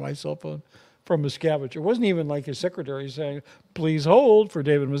call on my cell phone from Miscavige. It wasn't even like his secretary saying, "Please hold" for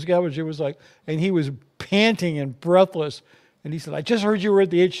David Miscavige. It was like, and he was panting and breathless. And he said, "I just heard you were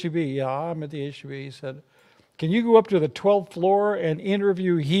at the HGB." "Yeah, I'm at the HGB." He said, "Can you go up to the 12th floor and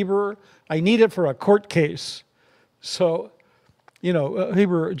interview Heber? I need it for a court case." So, you know,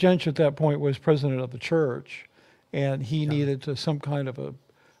 Heber Jensch at that point was president of the church, and he needed some kind of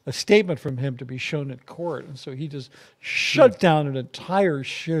a statement from him to be shown in court. And so he just shut down an entire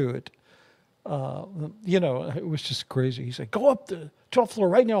shoot. You know, it was just crazy. He said, "Go up the 12th floor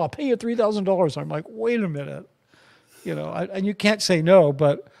right now. I'll pay you $3,000. I'm like, wait a minute. You know, and you can't say no,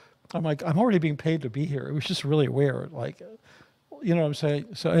 but I'm like, I'm already being paid to be here. It was just really weird. Like, you know what I'm saying?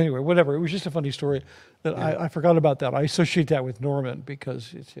 So anyway, whatever. It was just a funny story that I forgot about that. I associate that with Norman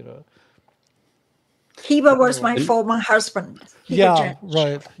because it's, you know. Heber was my former husband. Heber Jensch.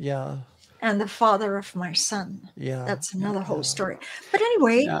 Right. Yeah. And the father of my son. Yeah. That's another whole story. But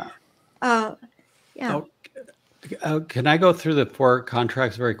anyway, can I go through the 4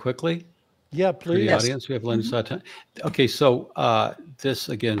 contracts very quickly? Yeah, please. For the audience, we have limited time. Okay, so this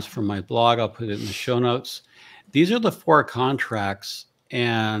again is from my blog. I'll put it in the show notes. These are the 4 contracts,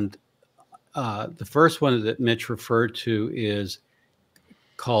 and the first one that Mitch referred to is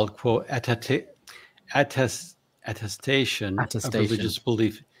called, quote, attestation of religious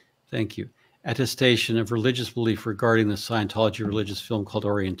belief. Thank you. Attestation of religious belief regarding the Scientology religious film called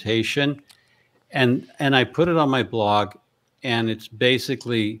Orientation. And I put it on my blog, and it's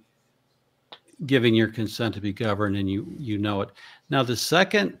basically giving your consent to be governed, and you know it. Now, the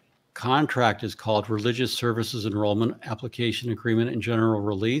second contract is called Religious Services Enrollment Application Agreement and General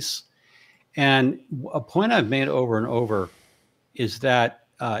Release. And a point I've made over and over is that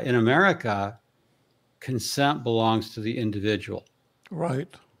in America, consent belongs to the individual. Right.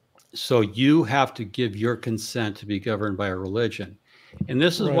 So you have to give your consent to be governed by a religion. And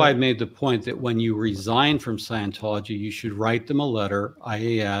this is why I made the point that when you resign from Scientology, you should write them a letter,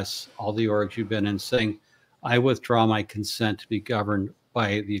 IAS, all the orgs you've been in, saying, "I withdraw my consent to be governed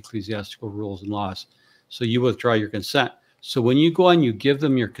by the ecclesiastical rules and laws. So you withdraw your consent. So when you go and you give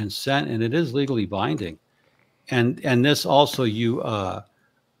them your consent, and it is legally binding, and this also you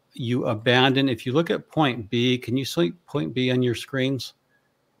abandon. If you look at point B, can you see point B on your screens?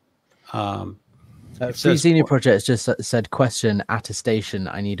 Free Senior Project just said, question, attestation,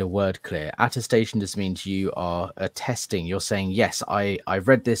 I need a word clear. Attestation just means you are attesting. You're saying, yes, I've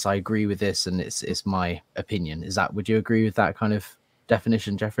read this, I agree with this, and it's my opinion. Would you agree with that kind of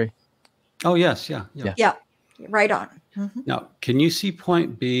definition, Jeffrey? Oh, yes. Yeah. Right on. Mm-hmm. Now, can you see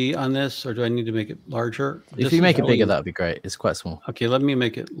point B on this, or do I need to make it larger? If you make it bigger, that would be great. It's quite small. Okay, let me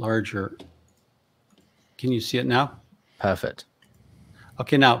make it larger. Can you see it now? Perfect.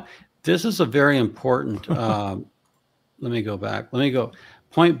 Okay, now, this is a very important, let me go back. Let me go.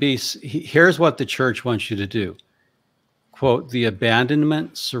 Point B, here's what the church wants you to do. Quote, the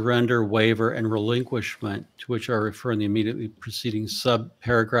abandonment, surrender, waiver, and relinquishment, to which I refer in the immediately preceding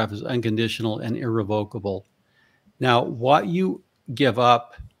sub-paragraph, is unconditional and irrevocable. Now, what you give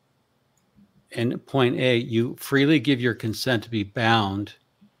up in point A, you freely give your consent to be bound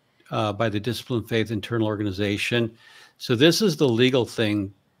by the discipline, faith, internal organization. So this is the legal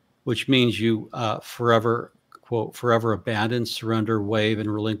thing, which means you forever, quote, forever abandon, surrender, waive,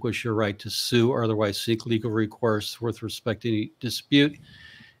 and relinquish your right to sue or otherwise seek legal recourse with respect to any dispute,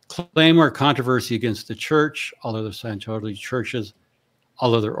 claim, or controversy against the church, all other Scientology churches,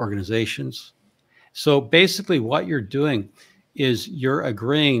 all other organizations. So basically what you're doing is you're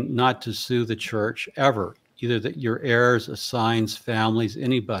agreeing not to sue the church ever, either that your heirs, assigns, families,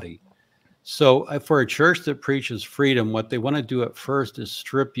 anybody. So for a church that preaches freedom, what they want to do at first is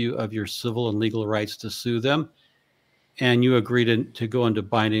strip you of your civil and legal rights to sue them. And you agree to go into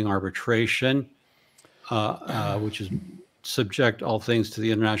binding arbitration, which is subject all things to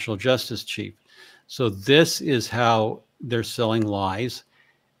the International Justice Chief. So this is how they're selling lies.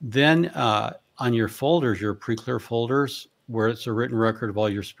 Then on your folders, your pre-clear folders, where it's a written record of all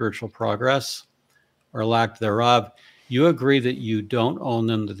your spiritual progress or lack thereof, you agree that you don't own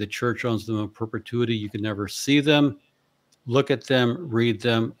them, that the church owns them in perpetuity. You can never see them, look at them, read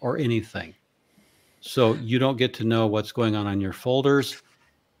them, or anything. So you don't get to know what's going on your folders.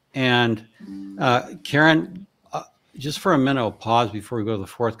 And Karen, just for a minute, I'll pause before we go to the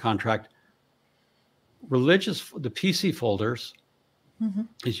fourth contract. The PC folders,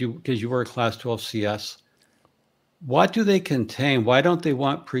 because you were a class 12 CS, what do they contain? Why don't they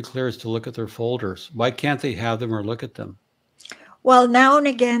want pre-clears to look at their folders? Why can't they have them or look at them? Well, now and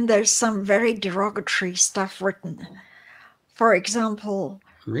again, there's some very derogatory stuff written. For example,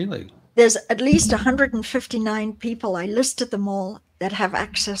 really, there's at least 159 people, I listed them all, that have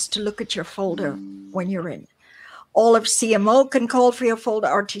access to look at your folder when you're in. All of CMO can call for your folder.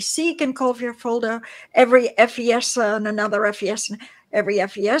 RTC can call for your folder. Every FES and another FES, every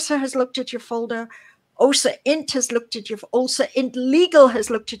FES has looked at your folder. OSA Int has looked at your, OSA Int Legal has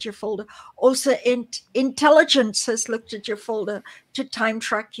looked at your folder. OSA Int Intelligence has looked at your folder to time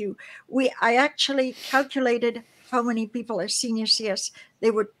track you. I actually calculated how many people as senior CS, they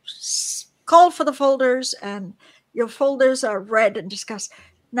would call for the folders, and your folders are read and discussed.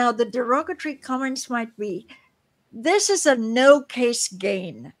 Now, the derogatory comments might be, this is a no case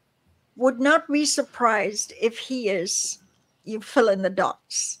gain. Would not be surprised if he is, you fill in the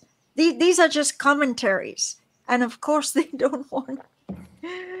dots. These are just commentaries. And of course, they don't want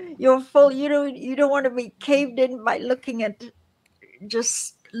your full, you don't want to be caved in by looking at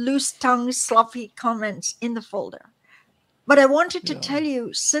just loose tongue, sloppy comments in the folder. But I wanted to tell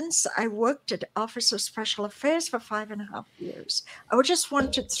you, since I worked at Office of Special Affairs for 5.5 years, I would just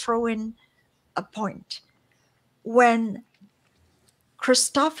want to throw in a point. When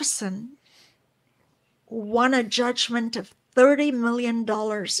Christofferson won a judgment of $30 million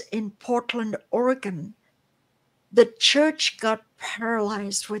in Portland, Oregon, the church got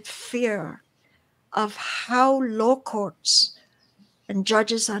paralyzed with fear of how law courts and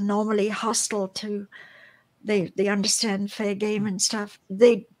judges are normally hostile to, they understand fair game and stuff.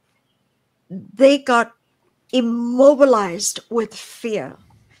 They got immobilized with fear.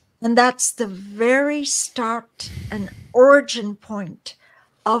 And that's the very start and origin point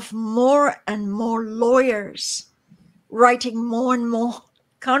of more and more lawyers writing more and more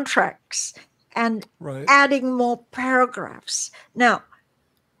contracts and adding more paragraphs. Now,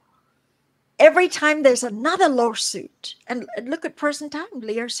 every time there's another lawsuit, and look at present time,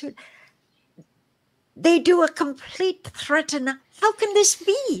 Lear suit, they do a complete threat. And how can this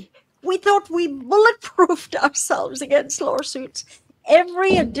be? We thought we bulletproofed ourselves against lawsuits.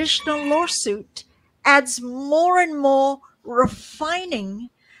 Every additional lawsuit adds more and more refining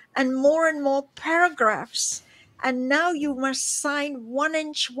and more paragraphs. And now you must sign 1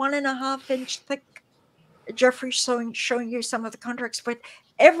 inch, 1.5 inch thick. Jeffrey's showing you some of the contracts, but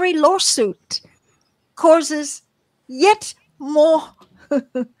every lawsuit causes yet more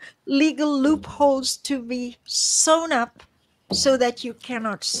legal loopholes to be sewn up so that you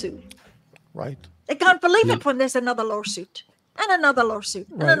cannot sue. Right. They can't believe it when there's another lawsuit and another lawsuit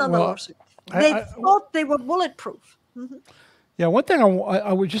and Right. another Well, lawsuit. They thought they were bulletproof. Yeah, one thing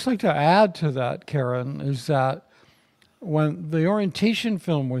I would just like to add to that, Karen, is that when the orientation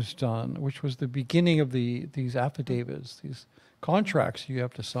film was done, which was the beginning of these affidavits, these contracts you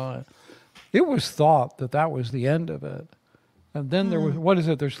have to sign, it was thought that that was the end of it. And then there was, what is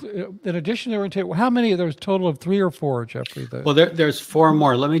it? There's, in addition to orientation, how many? There's a total of 3 or 4, Jeffrey. Well, there's 4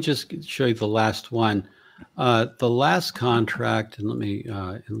 more. Let me just show you the last one. The last contract, and let me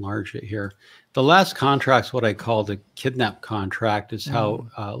enlarge it here. The last contract's what I call the kidnap contract, is how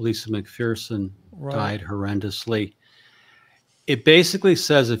Lisa McPherson died horrendously. It basically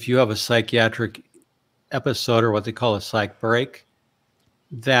says if you have a psychiatric episode, or what they call a psych break,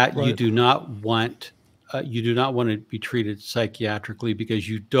 that you do not want to be treated psychiatrically because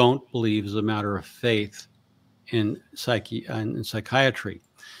you don't believe, as a matter of faith, in psychiatry.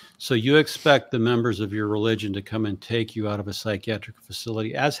 So you expect the members of your religion to come and take you out of a psychiatric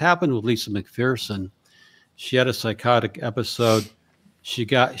facility, as happened with Lisa McPherson. She had a psychotic episode. She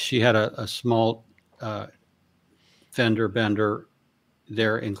had a small fender bender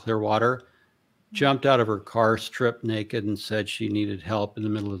there in Clearwater, jumped out of her car, stripped naked, and said she needed help in the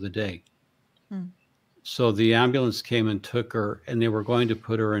middle of the day. So the ambulance came and took her, and they were going to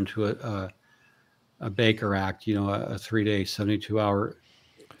put her into a Baker Act, a 3-day, 72-hour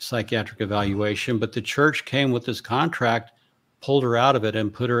psychiatric evaluation. But the church came with this contract, pulled her out of it,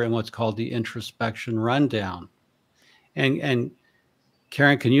 and put her in what's called the introspection rundown. And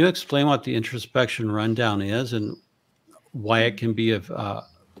Karen, can you explain what the introspection rundown is and why it can be the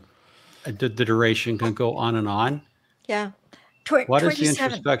duration can go on and on? Yeah. What is the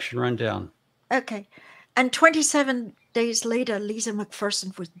introspection rundown? Okay. And 27 days later, Lisa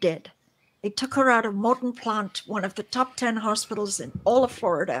McPherson was dead. They took her out of Morton Plant, one of the top 10 hospitals in all of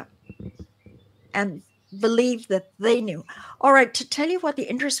Florida, and believed that they knew. All right, to tell you what the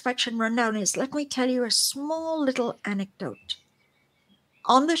introspection rundown is, let me tell you a small little anecdote.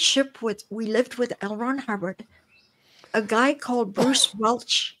 On the ship we lived with L. Ron Hubbard, a guy called Bruce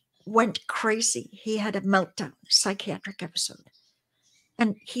Welch went crazy. He had a meltdown, psychiatric episode.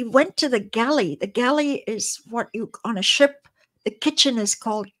 And he went to the galley. The galley is on a ship, the kitchen is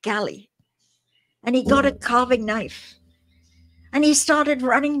called galley. And he got a carving knife. And he started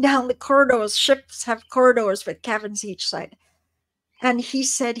running down the corridors. Ships have corridors with cabins each side. And he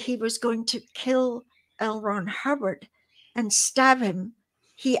said he was going to kill L. Ron Hubbard and stab him.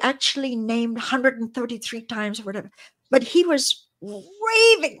 He actually named 133 times or whatever. But he was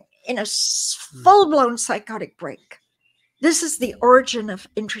raving in a full-blown psychotic break. This is the origin of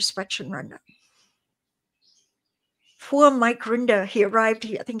introspection rundown. Poor Mike Rinder, he arrived,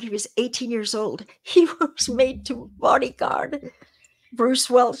 I think he was 18 years old. He was made to bodyguard Bruce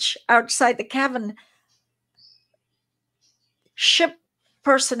Welch outside the cabin. Ship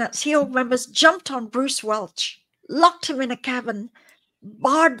personnel, CEO members jumped on Bruce Welch, locked him in a cabin,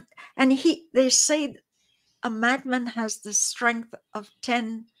 barred, and they say a madman has the strength of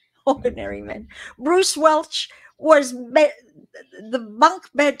 10 ordinary men. Bruce Welch was, the bunk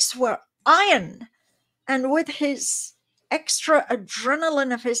beds were iron, and with his extra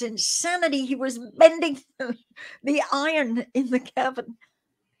adrenaline of his insanity, he was bending the iron in the cabin.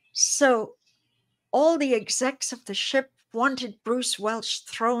 So all the execs of the ship wanted Bruce Welch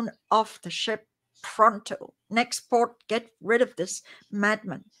thrown off the ship pronto. Next port, get rid of this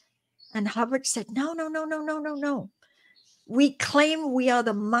madman. And Hubbard said, no. We claim we are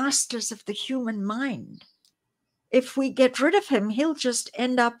the masters of the human mind. If we get rid of him, he'll just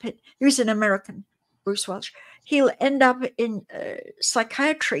end up, he was an American, Bruce Welch, he'll end up in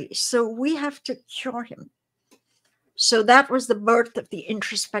psychiatry. So we have to cure him. So that was the birth of the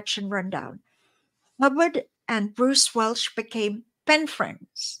introspection rundown. Hubbard and Bruce Welch became pen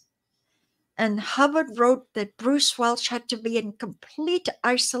friends. And Hubbard wrote that Bruce Welch had to be in complete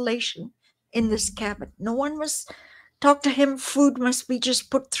isolation in this cabin. No one must talk to him. Food must be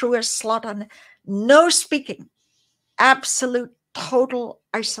just put through a slot on. No speaking. Absolute, total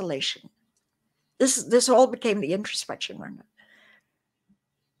isolation. This all became the introspection rundown.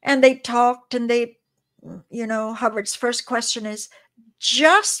 And they talked, and Hubbard's first question is,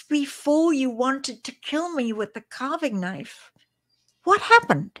 just before you wanted to kill me with the carving knife, what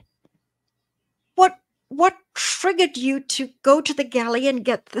happened? What triggered you to go to the galley and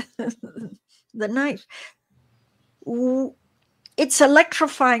get the knife? It's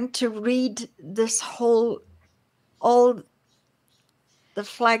electrifying to read this whole, all the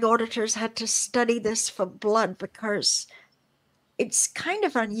flag auditors had to study this for blood, because it's kind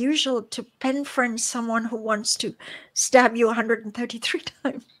of unusual to pen friend someone who wants to stab you 133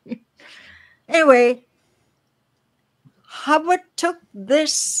 times. Anyway, Hubbard took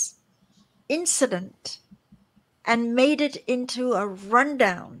this incident and made it into a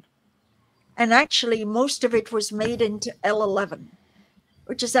rundown. And actually, most of it was made into L11,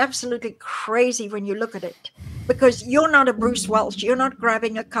 which is absolutely crazy when you look at it. Because you're not a Bruce Welch. You're not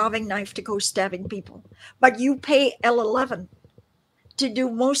grabbing a carving knife to go stabbing people. But you pay L11 to do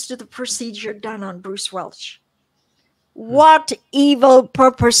most of the procedure done on Bruce Welch. What evil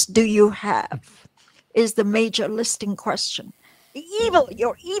purpose do you have? Is the major listing question. Evil,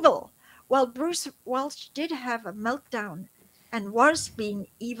 you're evil. Well, Bruce Welch did have a meltdown and was being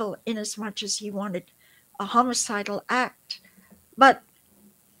evil in as much as he wanted a homicidal act. But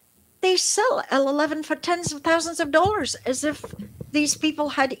they sell L11 for tens of thousands of dollars as if these people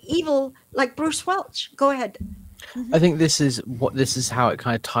had evil like Bruce Welch. Go ahead. I think this is how it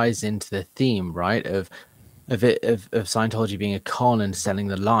kind of ties into the theme, right? Of Scientology being a con and selling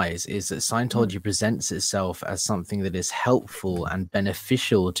the lies, is that Scientology presents itself as something that is helpful and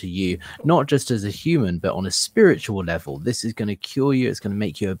beneficial to you, not just as a human, but on a spiritual level. This is going to cure you. It's going to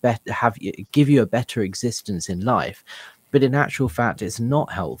make you give you a better existence in life. But in actual fact, it's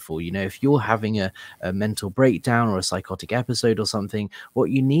not helpful. You know, if you're having a mental breakdown or a psychotic episode or something,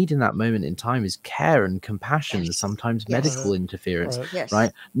 what you need in that moment in time is care and compassion, Yes. sometimes Yes. medical interference, Yes.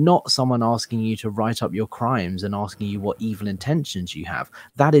 right? Not someone asking you to write up your crimes and asking you what evil intentions you have.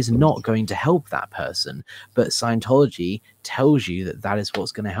 That is not going to help that person. But Scientology tells you that that is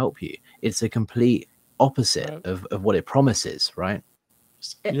what's going to help you. It's a complete opposite of what it promises, right?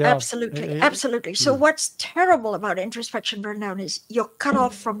 Yeah. Absolutely, absolutely. So what's terrible about introspection rundown is you're cut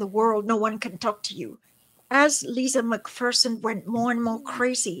off from the world. No one can talk to you. As Lisa McPherson went more and more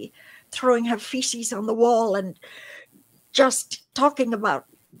crazy, throwing her feces on the wall and just talking about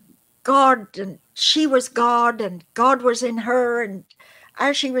God, and she was God and God was in her. And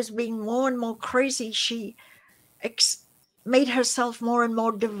as she was being more and more crazy, she made herself more and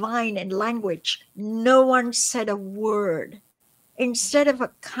more divine in language. No one said a word. Instead of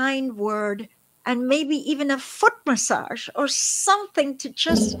a kind word and maybe even a foot massage or something to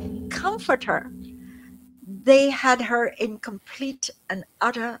just comfort her, they had her in complete and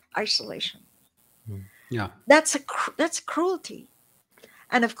utter isolation. Yeah, that's cruelty.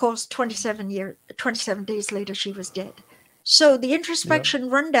 And of course, 27 days later, she was dead. So the introspection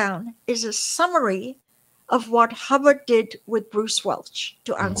rundown is a summary of what Hubbard did with Bruce Welch,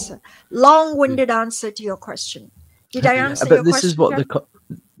 to answer. Long-winded answer to your question. Did I answer your question?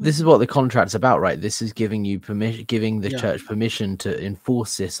 This is what the contract's about, right? This is giving you permission, giving the church permission to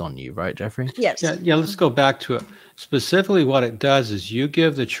enforce this on you, right, Jeffrey? Yes. Yeah. Let's go back to it. Specifically, what it does is you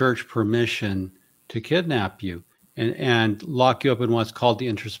give the church permission to kidnap you and lock you up in what's called the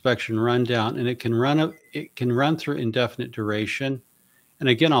introspection rundown, and it can run through indefinite duration. And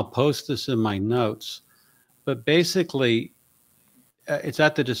again, I'll post this in my notes, but basically, it's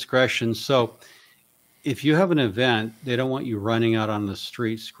at the discretion. So if you have an event, they don't want you running out on the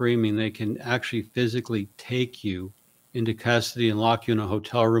street screaming. They can actually physically take you into custody and lock you in a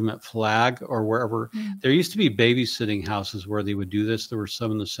hotel room at Flag or wherever. There used to be babysitting houses where they would do this. There were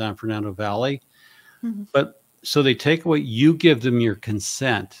some in the San Fernando Valley. But so they take away, you give them your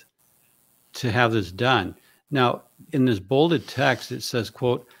consent to have this done. Now, in this bolded text, it says,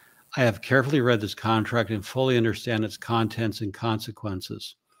 quote, "I have carefully read this contract and fully understand its contents and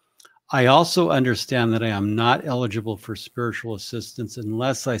consequences. I also understand that I am not eligible for spiritual assistance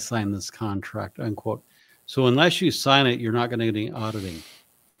unless I sign this contract," unquote. So unless you sign it, you're not going to get any auditing.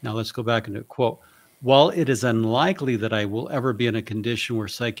 Now let's go back into quote. "While it is unlikely that I will ever be in a condition where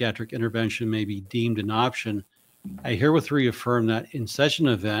psychiatric intervention may be deemed an option, I herewith reaffirm that in such an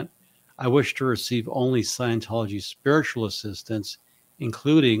event, I wish to receive only Scientology spiritual assistance,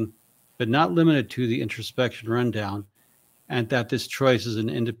 including, but not limited to, the introspection rundown, and that this choice is an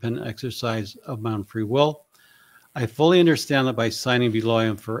independent exercise of my own free will. I fully understand that by signing below, I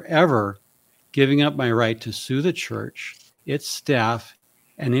am forever giving up my right to sue the church, its staff,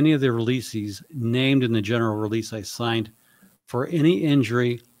 and any of the releasees named in the general release I signed for any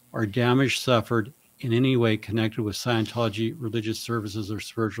injury or damage suffered in any way connected with Scientology religious services or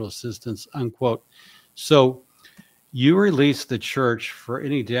spiritual assistance," unquote. So you release the church for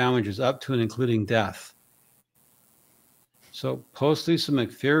any damages up to and including death. So post Lisa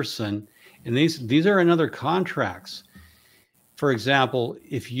McPherson, and these are in other contracts. For example,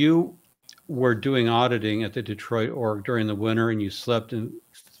 if you were doing auditing at the Detroit org during the winter and you slipped and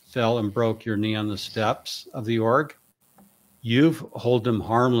fell and broke your knee on the steps of the org, you've hold them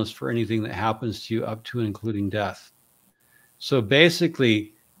harmless for anything that happens to you up to and including death. So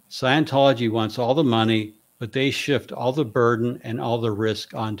basically, Scientology wants all the money, but they shift all the burden and all the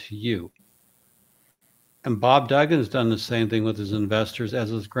risk onto you. And Bob Duggan's done the same thing with his investors,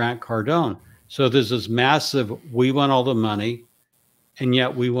 as is Grant Cardone. So there's this massive, we want all the money, and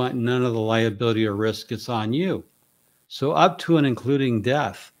yet we want none of the liability or risk. It's on you. So up to and including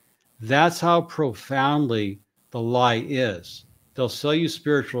death. That's how profoundly the lie is. They'll sell you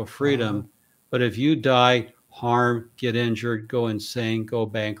spiritual freedom, but if you die, harm, get injured, go insane, go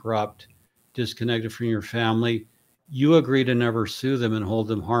bankrupt, disconnected from your family, you agree to never sue them and hold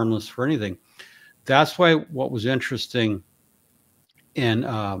them harmless for anything. That's why what was interesting in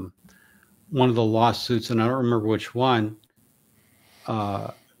one of the lawsuits, and I don't remember which one,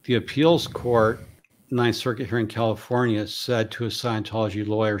 the appeals court, Ninth Circuit here in California, said to a Scientology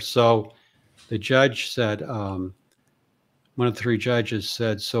lawyer, so the judge said, one of the three judges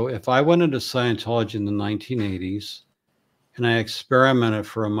said, so if I went into Scientology in the 1980s and I experimented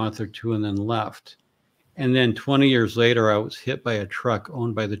for a month or two and then left, and then 20 years later I was hit by a truck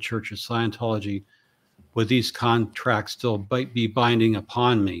owned by the Church of Scientology, would these contracts still be binding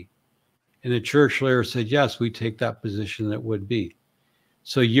upon me? And the church lawyer said, yes, we take that position that would be.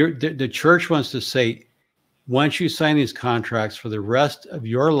 So the church wants to say, once you sign these contracts for the rest of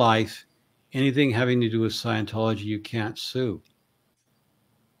your life, anything having to do with Scientology, you can't sue.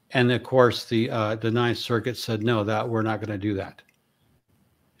 And of course, the Ninth Circuit said, no, that we're not going to do that.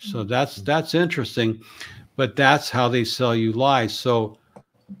 So that's interesting, but that's how they sell you lies. So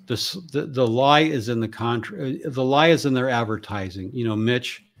the lie is in the lie is in their advertising. You know,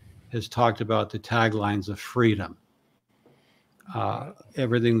 Mitch has talked about the taglines of freedom.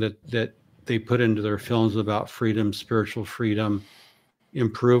 Everything that they put into their films about freedom, spiritual freedom,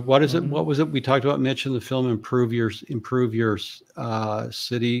 improve. What is it? What was it we talked about, Mitch, in the film? Improve your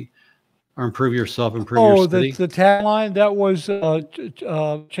city, or improve yourself, improve your city. The tagline that was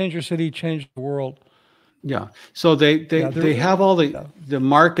change your city, change the world. Yeah. So they have all the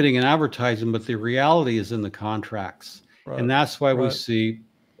marketing and advertising, but the reality is in the contracts, and that's why we see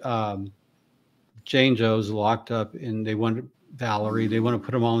Jane Doe's locked up, and they want Valerie. They want to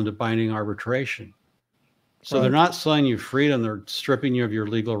put them all into binding arbitration. So they're not selling you freedom; they're stripping you of your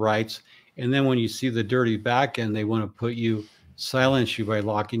legal rights. And then when you see the dirty back end, they want to silence you by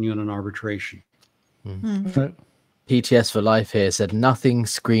locking you in an arbitration. Right. PTS for Life here said, nothing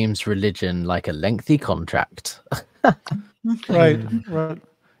screams religion like a lengthy contract. Right.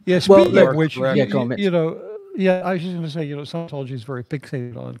 Yeah, speaking of which, go on, you know, I was just going to say, Scientology is very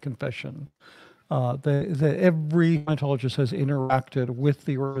fixated on confession. Every Scientologist has interacted with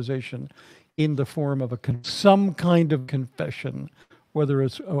the organization in the form of some kind of confession, whether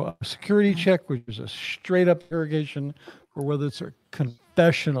it's a security check, which is a straight up interrogation, or whether it's a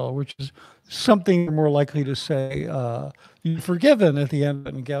confessional, which is something you're more likely to say, you're forgiven at the end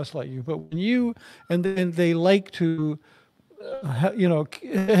and gaslight you. But and then they like to,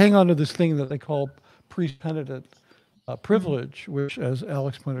 hang on to this thing that they call priest-penitent privilege, which, as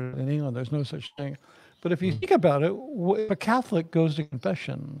Alex pointed out, in England, there's no such thing. But if you think about it, if a Catholic goes to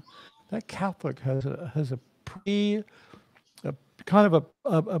confession, that Catholic has a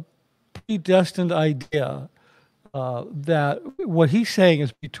predestined idea that what he's saying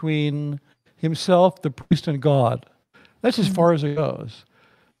is between himself, the priest, and God. That's as far as it goes.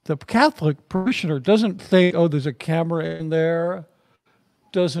 The Catholic parishioner doesn't think, oh, there's a camera in there,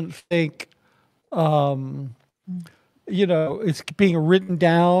 doesn't think, it's being written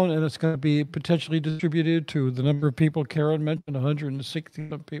down and it's going to be potentially distributed to the number of people Karen mentioned, 160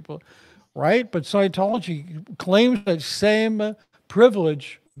 people, right? But Scientology claims that same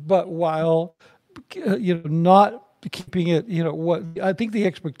privilege, but while, not keeping it, what I think the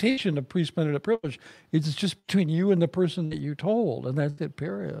expectation of priest-penitent privilege is it's just between you and the person that you told, and that's it,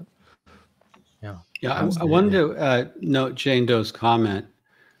 period. Yeah. I wanted to note Jane Doe's comment.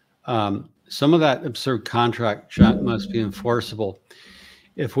 Some of that absurd contract junk must be enforceable.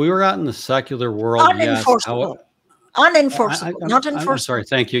 If we were out in the secular world, unenforceable, not enforceable. I'm sorry,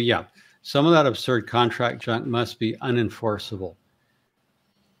 thank you. Yeah, some of that absurd contract junk must be unenforceable.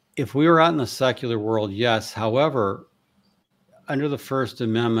 If we were out in the secular world, yes. However, under the First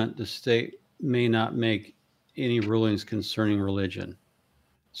Amendment, the state may not make any rulings concerning religion.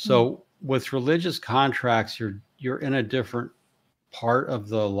 So with religious contracts, you're in a different part of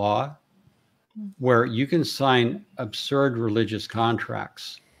the law where you can sign absurd religious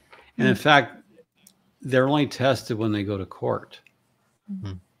contracts. And in fact, they're only tested when they go to court.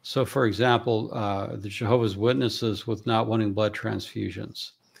 So, for example, the Jehovah's Witnesses with not wanting blood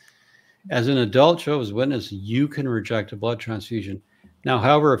transfusions. As an adult Jehovah's Witness, you can reject a blood transfusion. Now,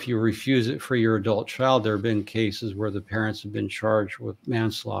 however, if you refuse it for your adult child, there have been cases where the parents have been charged with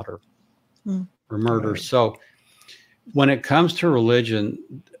manslaughter or murder. Right. So when it comes to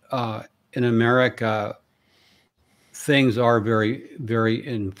religion in America, things are very, very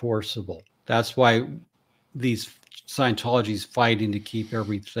enforceable. That's why these Scientology is fighting to keep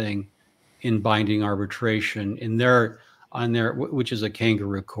everything in binding arbitration which is a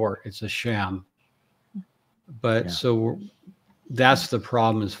kangaroo court. It's a sham. But so that's the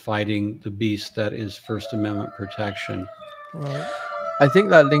problem, is fighting the beast that is First Amendment protection. Right. I think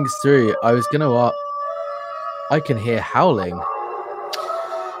that links through. I was going to I can hear howling.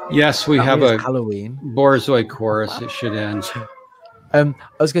 Yes, we That have means a Halloween Borzoi chorus. It should end. I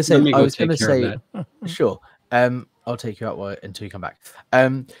was going to say, Let me I go was going to take care say, of that. sure. I'll take you out until you come back.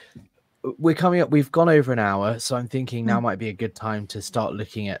 We're coming up. We've gone over an hour, so I'm thinking now might be a good time to start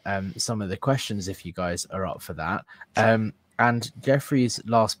looking at some of the questions, if you guys are up for that. And Jeffrey's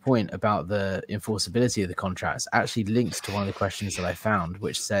last point about the enforceability of the contracts actually links to one of the questions that I found,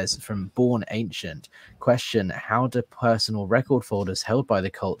 which says, from Born Ancient, question: how do personal record folders held by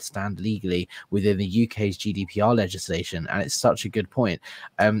the cult stand legally within the UK's GDPR legislation? And it's such a good point.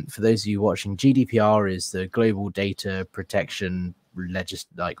 For those of you watching, GDPR is the Global Data Protection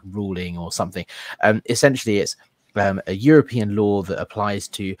ruling or something. Essentially, it's a European law that applies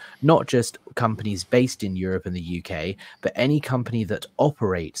to not just companies based in Europe and the UK, but any company that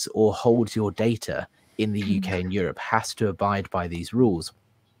operates or holds your data in the UK and Europe has to abide by these rules.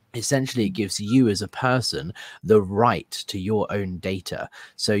 Essentially, it gives you as a person the right to your own data.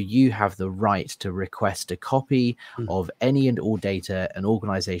 So you have the right to request a copy of any and all data an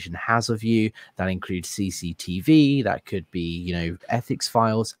organization has of you. That includes CCTV, that could be, ethics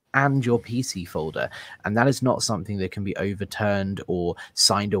files, and your PC folder. And that is not something that can be overturned or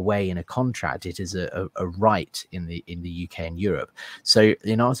signed away in a contract. It is a right in the UK and Europe. So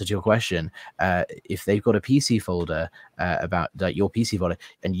in answer to your question, if they've got a PC folder about your PC folder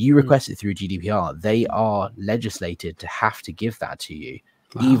and you request it through GDPR, they are legislated to have to give that to you.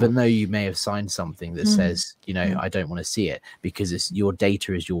 Wow. Even though you may have signed something that says, I don't want to see it, because your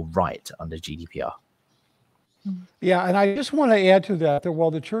data is your right under GDPR. Yeah, and I just want to add to that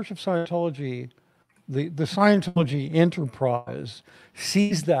while the Church of Scientology, the Scientology enterprise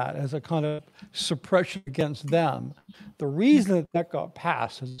sees that as a kind of suppression against them, the reason that got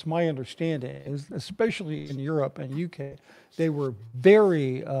passed, as it's my understanding, is especially in Europe and UK, they were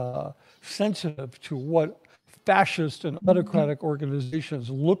very sensitive to what fascist and autocratic organizations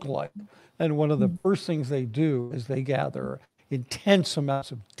look like. And one of the first things they do is they gather intense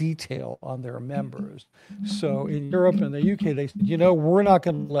amounts of detail on their members. So in Europe and the UK, they said, we're not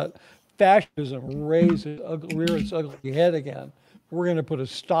going to let fascism rear its ugly head again. We're going to put a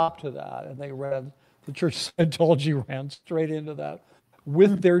stop to that. And the Church of Scientology ran straight into that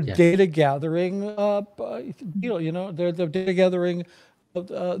with their data gathering deal, their data gathering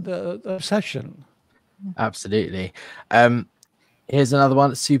session. Absolutely. Here's another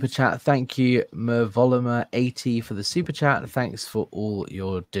one, super chat. Thank you, Mervolumer80, for the super chat. Thanks for all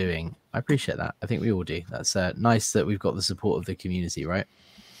you're doing. I appreciate that. I think we all do. That's nice that we've got the support of the community, right?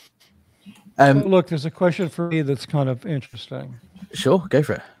 Look, there's a question for me that's kind of interesting. Sure, go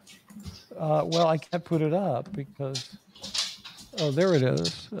for it. Well, I can't put it up because, there it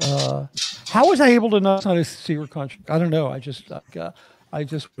is. How was I able to not sign a secret contract? I don't know. I just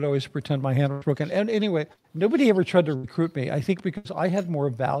would always pretend my hand was broken. And anyway, nobody ever tried to recruit me. I think because I had more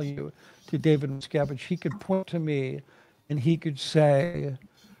value to David Miscavige. He could point to me and he could say,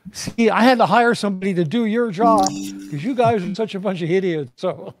 see, I had to hire somebody to do your job because you guys are such a bunch of idiots.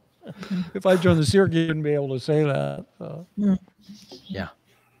 So if I joined the circuit, you wouldn't be able to say that. Yeah,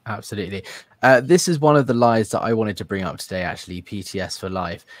 absolutely. This is one of the lies that I wanted to bring up today, actually, PTS for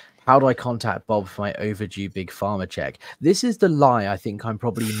life. How do I contact Bob for my overdue big pharma check? This is the lie I think I'm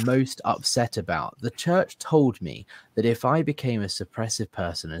probably most upset about. The church told me that if I became a suppressive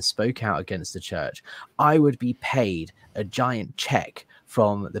person and spoke out against the church, I would be paid a giant check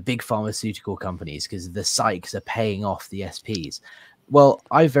from the big pharmaceutical companies because the psychs are paying off the SPs. Well,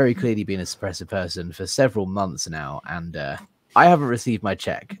 I've very clearly been a suppressive person for several months now, and I haven't received my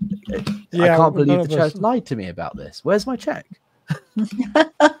check. I can't believe the church lied to me about this. Where's my check?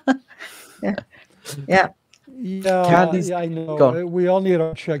 Yeah, I know. We all need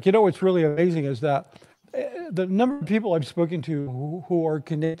our check. What's really amazing is that the number of people I've spoken to who are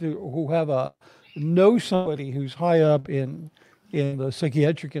connected, who have know somebody who's high up in in the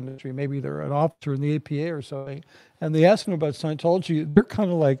psychiatric industry. Maybe they're an officer in the APA or something. And they ask them about Scientology. They're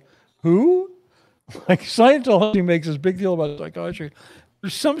kind of like, who? Like Scientology makes this big deal about psychiatry.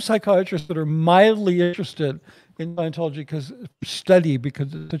 There's some psychiatrists that are mildly interested in Scientology because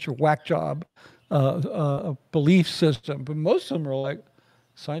it's such a whack job a belief system. But most of them are like,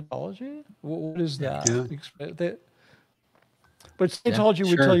 Scientology? What is that? Yeah. But Scientology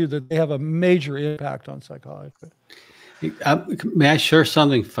would tell you that they have a major impact on psychiatry. May I share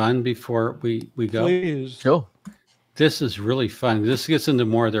something fun before we go? Please. Sure. This is really fun. This gets into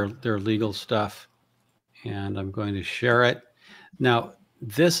more of their legal stuff. And I'm going to share it. Now,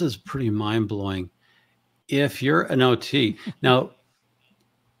 this is pretty mind-blowing. If you're an OT,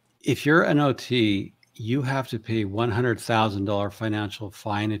 you have to pay $100,000 financial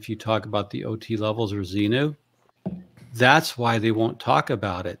fine if you talk about the OT levels or Xenu. That's why they won't talk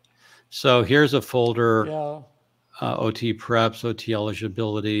about it. So here's a folder, OT preps, OT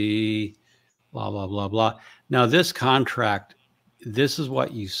eligibility, blah, blah, blah, blah. Now this contract, this is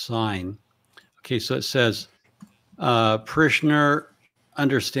what you sign. Okay, so it says, parishioner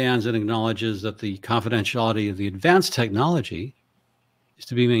understands and acknowledges that the confidentiality of the advanced technology is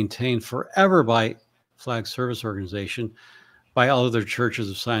to be maintained forever by Flag Service Organization, by all other churches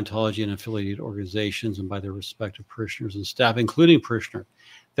of Scientology and affiliated organizations, and by their respective parishioners and staff, including parishioner.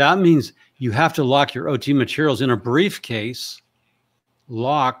 That means you have to lock your OT materials in a briefcase,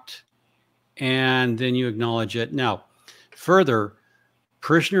 locked, and then you acknowledge it. Now, further,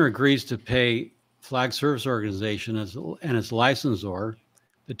 parishioner agrees to pay Flag Service Organization and its licensor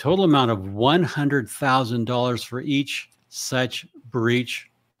the total amount of $100,000 for each such breach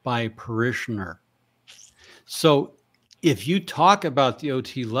by parishioner. So if you talk about the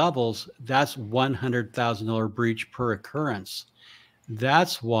OT levels, that's $100,000 breach per occurrence.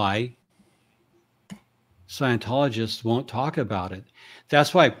 That's why Scientologists won't talk about it.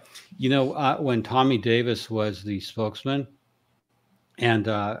 That's why, when Tommy Davis was the spokesman, and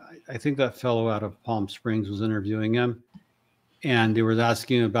I think that fellow out of Palm Springs was interviewing him, and they were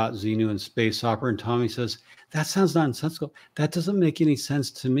asking him about Xenu and space opera, and Tommy says, that sounds nonsensical. That doesn't make any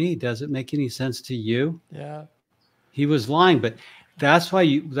sense to me. Does it make any sense to you? Yeah. He was lying, but that's why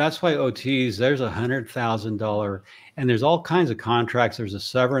OTs, there's $100,000, and there's all kinds of contracts. There's a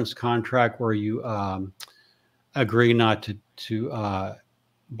severance contract where you agree not to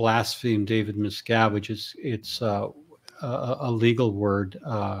blaspheme David Miscavige, which it's a legal word,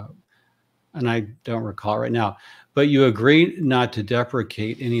 and I don't recall right now, but you agree not to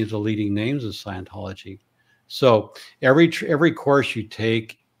deprecate any of the leading names of Scientology. So every course you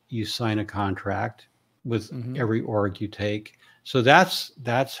take, you sign a contract with every org you take. So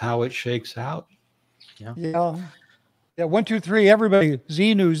that's how it shakes out. Yeah. 1, 2, 3, everybody.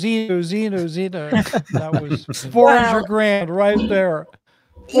 Xenu. That was 400 grand right there.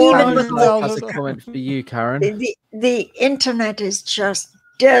 That's a comment for you, Karen. The internet is just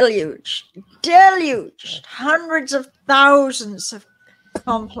deluged. Hundreds of thousands of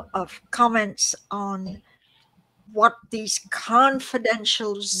comments on what these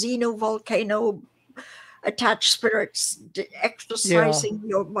confidential xenovolcano attached spirits exercising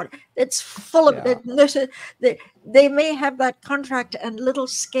your body. It's full of it. They may have that contract, and little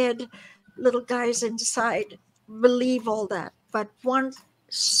scared little guys inside believe all that. But once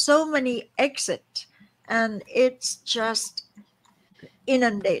so many exit, and it's just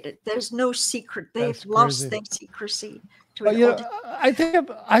inundated. There's no secret. They've lost their secrecy to it. I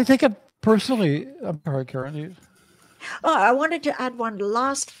think personally, I'm sorry, Karen. I wanted to add one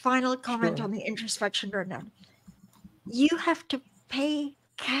last final comment on the introspection rundown. You have to pay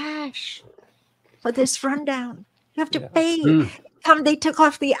cash for this rundown. You have to pay. They took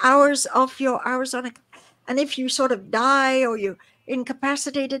off the hours off your hours on it. And if you sort of die or you're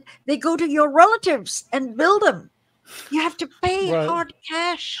incapacitated, they go to your relatives and bill them. You have to pay hard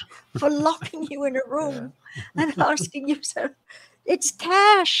cash for locking you in a room and asking yourself, it's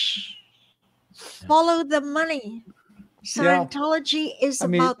cash. Follow the money. Scientology is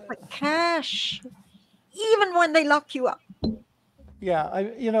about the cash, even when they lock you up. Yeah,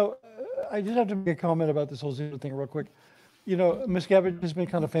 I just have to make a comment about this whole Xenu thing real quick. Miscavige has been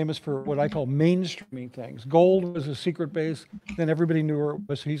kind of famous for what I call mainstreaming things. Gold was a secret base, then everybody knew where it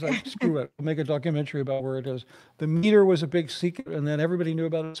was. So he's like, screw it, we'll make a documentary about where it is. The meter was a big secret, and then everybody knew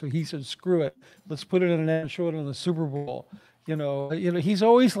about it. So he said, screw it, let's put it in an ad and show it on the Super Bowl. He's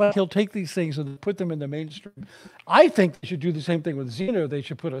always like, he'll take these things and put them in the mainstream. I think they should do the same thing with Xenu. They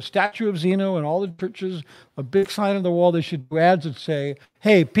should put a statue of Xenu in all the churches, a big sign on the wall. They should do ads that say,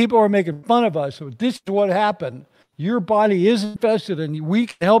 hey, people are making fun of us, so this is what happened. Your body is infested and we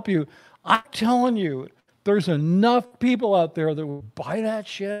can help you. I'm telling you, there's enough people out there that would buy that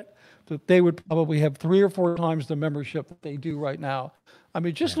shit that they would probably have 3 or 4 times the membership that they do right now. I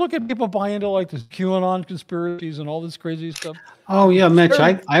mean, just look at people buying into like this QAnon conspiracies and all this crazy stuff. Oh yeah, Mitch.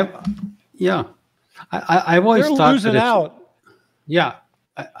 Yeah, I've always They're thought losing out. Yeah,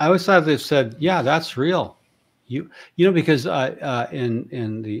 I always thought they've said, yeah, that's real. You know, because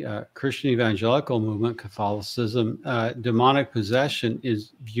in the Christian evangelical movement, Catholicism, demonic possession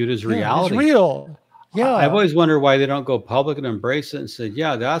is viewed as reality. It's real. Yeah, I've always wondered why they don't go public and embrace it and say,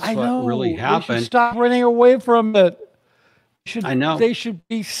 yeah, that's what really happened. They should stop running away from it. I know. They should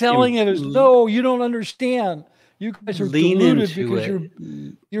be selling it as, no, you don't understand. You guys are deluded because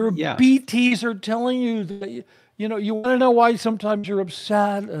your BTs are telling you that, you know, you want to know why sometimes you're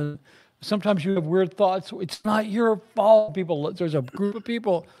upset and sometimes you have weird thoughts. It's not your fault, people. There's a group of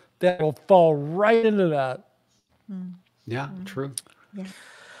people that will fall right into that. Yeah, true.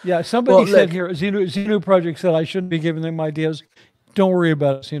 Yeah, somebody said here, Xenu Project said I shouldn't be giving them ideas. Don't worry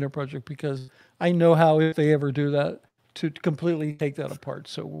about it, Xenu Project, because I know how, if they ever do that, to completely take that apart.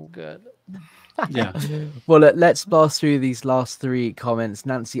 So we're good. Yeah. Well, let's blast through these last 3 comments.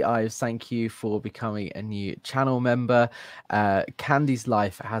 Nancy Ives, thank you for becoming a new channel member. Candy's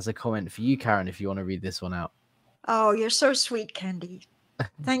Life has a comment for you, Karen, if you want to read this one out. Oh, you're so sweet, Candy.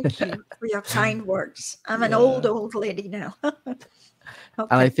 Thank you for your kind words. I'm an old lady now. And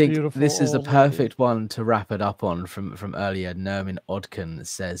I think Beautiful this is a old perfect one to wrap it up on from earlier. Nermin Odkin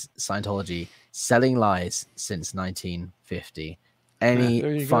says, Scientology selling lies since 1950.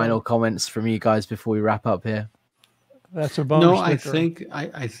 Any final comments from you guys before we wrap up here? That's a bummer. No, I think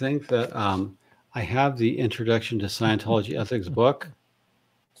that I have the Introduction to Scientology Ethics book,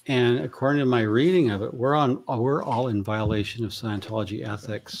 and according to my reading of it, we're all in violation of Scientology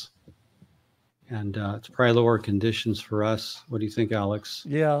ethics, and it's probably lower conditions for us. What do you think, Alex?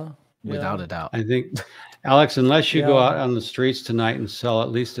 Yeah, Without a doubt. I think, Alex, unless you go out on the streets tonight and sell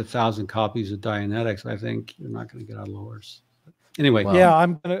at least 1,000 copies of Dianetics, I think you're not going to get out of lowers. Anyway,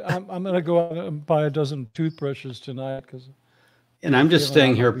 I'm gonna go out and buy a dozen toothbrushes tonight and I'm just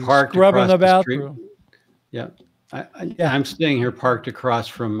staying here parked scrubbing across the the street. bathroom. Yeah, I'm staying here parked across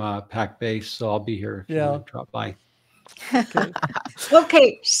from Pac Base, so I'll be here if you want to drop by.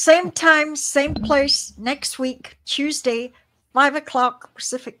 Okay, same time, same place next week, Tuesday, 5 o'clock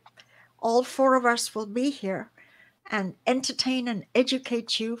Pacific. All 4 of us will be here and entertain and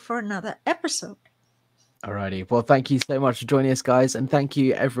educate you for another episode. Alrighty. Well, thank you so much for joining us, guys. And thank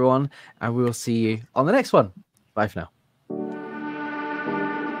you, everyone. And we will see you on the next one. Bye for now.